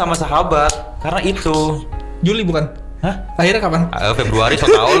 pacaran sama sahabat karena itu. Juli bukan? Hah? Lahirnya kapan? Februari,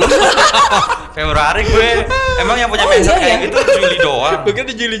 so tau lu. Februari gue. Emang yang punya mindset iya, kayak ya? gitu Juli doang. Bukan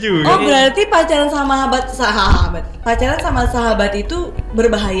di Juli juga. Oh berarti pacaran sama sahabat. Pacaran sama sahabat itu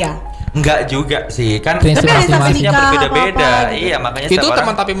berbahaya. Enggak juga sih, kan Prinsip Tapi ada sampai masing-masing. prinsipnya nikah berbeda-beda. apa-apa gitu. Iya, makanya Itu setiap teman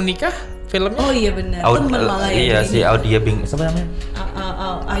orang tapi menikah filmnya. Oh iya benar. Temen malah ya. iya ini. si Audia Bing, siapa namanya?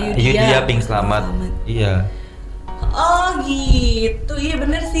 Ayudhya Bing Selamat. Iya. Oh gitu. Iya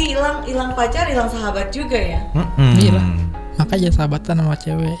bener sih, hilang pacar, hilang sahabat juga ya. Iya lah. Makanya jangan sahabatan sama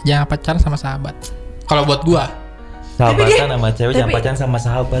cewek, jangan pacaran sama sahabat. Kalau buat gua, Sahabatan sama cewek jangan tapi- pacaran sama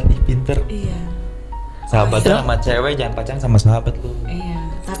sahabat, ih pinter. Iya. Sahabatan sama cewek jangan pacaran sama sahabat lu. Iya.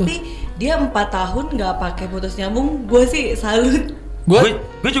 Tapi dia 4 tahun nggak pakai putus nyambung, gue sih salut. gua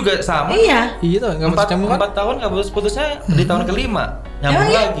Gue juga sama. Iya. iya tuh nggak putus nyambung kan? 4 tahun nggak putus-putusnya di tahun kelima. Nyambung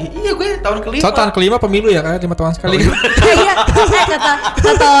Emang iya? lagi. Iya, gue tahun kelima. Soal tahun kelima pemilu ya kan, 5 tahun sekali. Iya,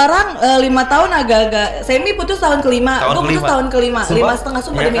 kata orang 5 tahun agak-agak. Semi putus tahun kelima, Tahun gue putus kelima. tahun kelima, Sumpah? 5,5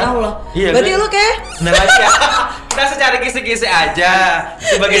 sumpah Iya demi kan? Allah. Iya, Berarti gue- lu kayak Bener aja. Kita secara kisi-kisi aja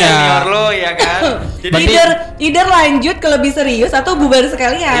sebagai Iya. senior lo ya kan. Jadi either lanjut ke lebih serius atau bubar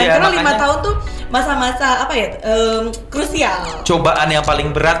sekalian. Iya, Karena 5 makanya- tahun tuh masa-masa apa ya? Krusial. cobaan yang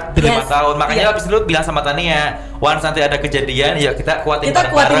paling berat di 5 Yes. tahun. Makanya Iya. habis itu bilang sama Tania, once nanti ada kejadian, ya kita kuatin Kita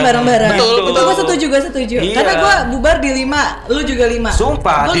kuatin bareng-bareng. Betul. Itu gue setuju. Iya. Karena gue bubar di 5, lu juga 5.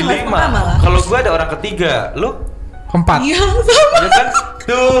 Sumpah Gua di 5,5 5. malah. Kalau gue ada orang ketiga, lu? Keempat. Iya, sama. Ya kan?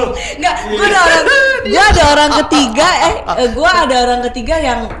 Tuh. Enggak, gue ada orang ketiga, gue ada orang ketiga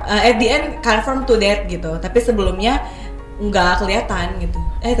yang at the end confirm to that gitu. Tapi sebelumnya nggak kelihatan gitu.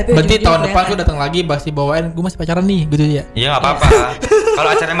 Tapi Berarti ujung-ujung tahun depan kelihatan. gua datang lagi pasti bawain gua masih pacaran nih gitu ya. Iya nggak apa-apa. Kalau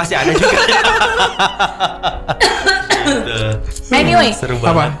acaranya masih ada juga. Anyway, Seru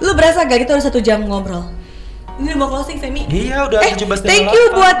Apa? banget. lu berasa gak kita udah 1 jam ngobrol? Ini mau closing Femi. Iya udah 17 Thank you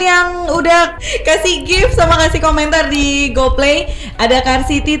buat yang udah kasih gift sama kasih komentar di GoPlay. Ada Car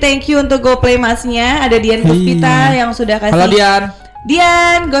City, thank you untuk GoPlay masnya. Ada Dian Puspita yang sudah kasih. Halo Dian.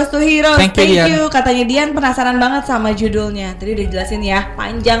 Dian, Ghost to Heroes, Thank you, Dian. Katanya Dian penasaran banget sama judulnya. Tadi udah jelasin ya,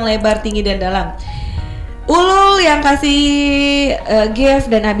 panjang, lebar, tinggi, dan dalam. Ulul yang kasih gift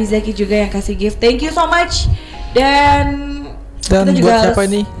dan Abizaki juga yang kasih gift. Thank you so much. Dan kita juga buat siapa harus-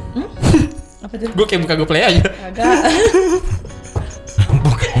 ini? Apa tuh? Gua kayak buka GoPlay aja. Agak.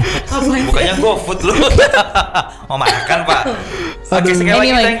 Apaan sih? Bukannya GoFood lu. Mau makan pak. Oke, sekali lagi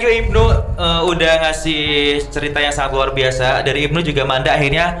Anyway. thank you Ibnu udah ngasih cerita yang sangat luar biasa. Dari Ibnu juga Manda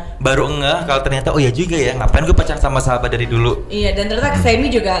akhirnya baru ngeh kalau ternyata oh ya juga ya, ngapain gue pacaran sama sahabat dari dulu. Iya, dan ternyata Semi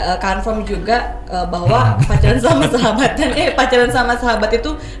juga confirm juga bahwa pacaran sama sahabat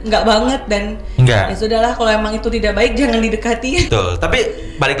itu nggak banget dan Enggak. ya sudahlah, kalau emang itu tidak baik jangan didekati. Betul. Tapi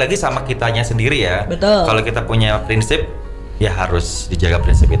balik lagi sama kitanya sendiri ya. Betul. Kalau kita punya prinsip ya harus dijaga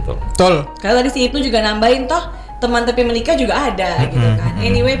prinsip itu. Betul. Kalau tadi si Ibnu juga nambahin toh teman tapi menikah juga ada gitu kan.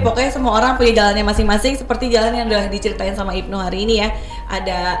 Anyway, pokoknya semua orang punya jalannya masing-masing seperti jalan yang udah diceritain sama Ibnu hari ini ya.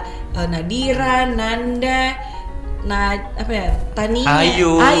 Ada Nadira, Nanda, Tania,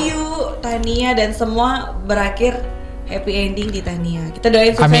 Ayu, Tania, dan semua berakhir happy ending di Tania. Kita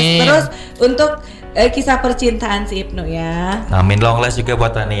doain sukses Amin. terus untuk kisah percintaan si Ibnu ya. Amin, long last juga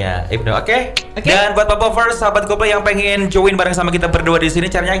buat Tania, Ibnu. Oke. Dan buat Papa First, sahabat GoPlay yang pengen join bareng sama kita berdua di sini,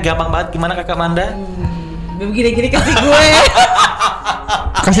 caranya gampang banget. Gimana Kakak Manda? Begini-gini kasih gue.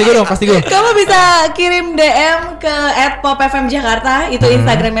 Kasih gue dong, kasih gue. Kamu bisa kirim DM ke @popfmjakarta, itu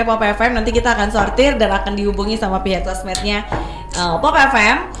Instagramnya Pop FM. Nanti kita akan sortir dan akan dihubungi sama pihak sosmednya Pop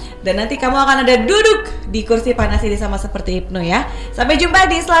FM. Dan nanti kamu akan ada duduk di kursi panas ini sama seperti Ibnu ya. Sampai jumpa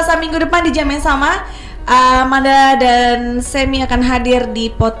di Selasa minggu depan di jam yang sama. Manda dan Semi akan hadir di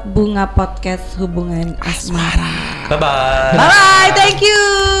Pot Bunga Podcast Hubungan Asmara. Bye-bye. Bye-bye, thank you.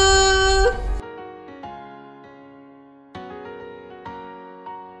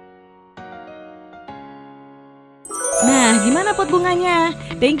 Nah, gimana pot bunganya.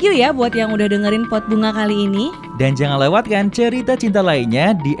 Thank you ya buat yang udah dengerin pot bunga kali ini. Dan jangan lewatkan cerita cinta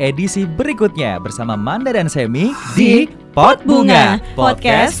lainnya di edisi berikutnya bersama Manda dan Semi di Pot Bunga,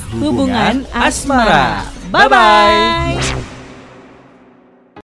 podcast hubungan asmara. Bye-bye.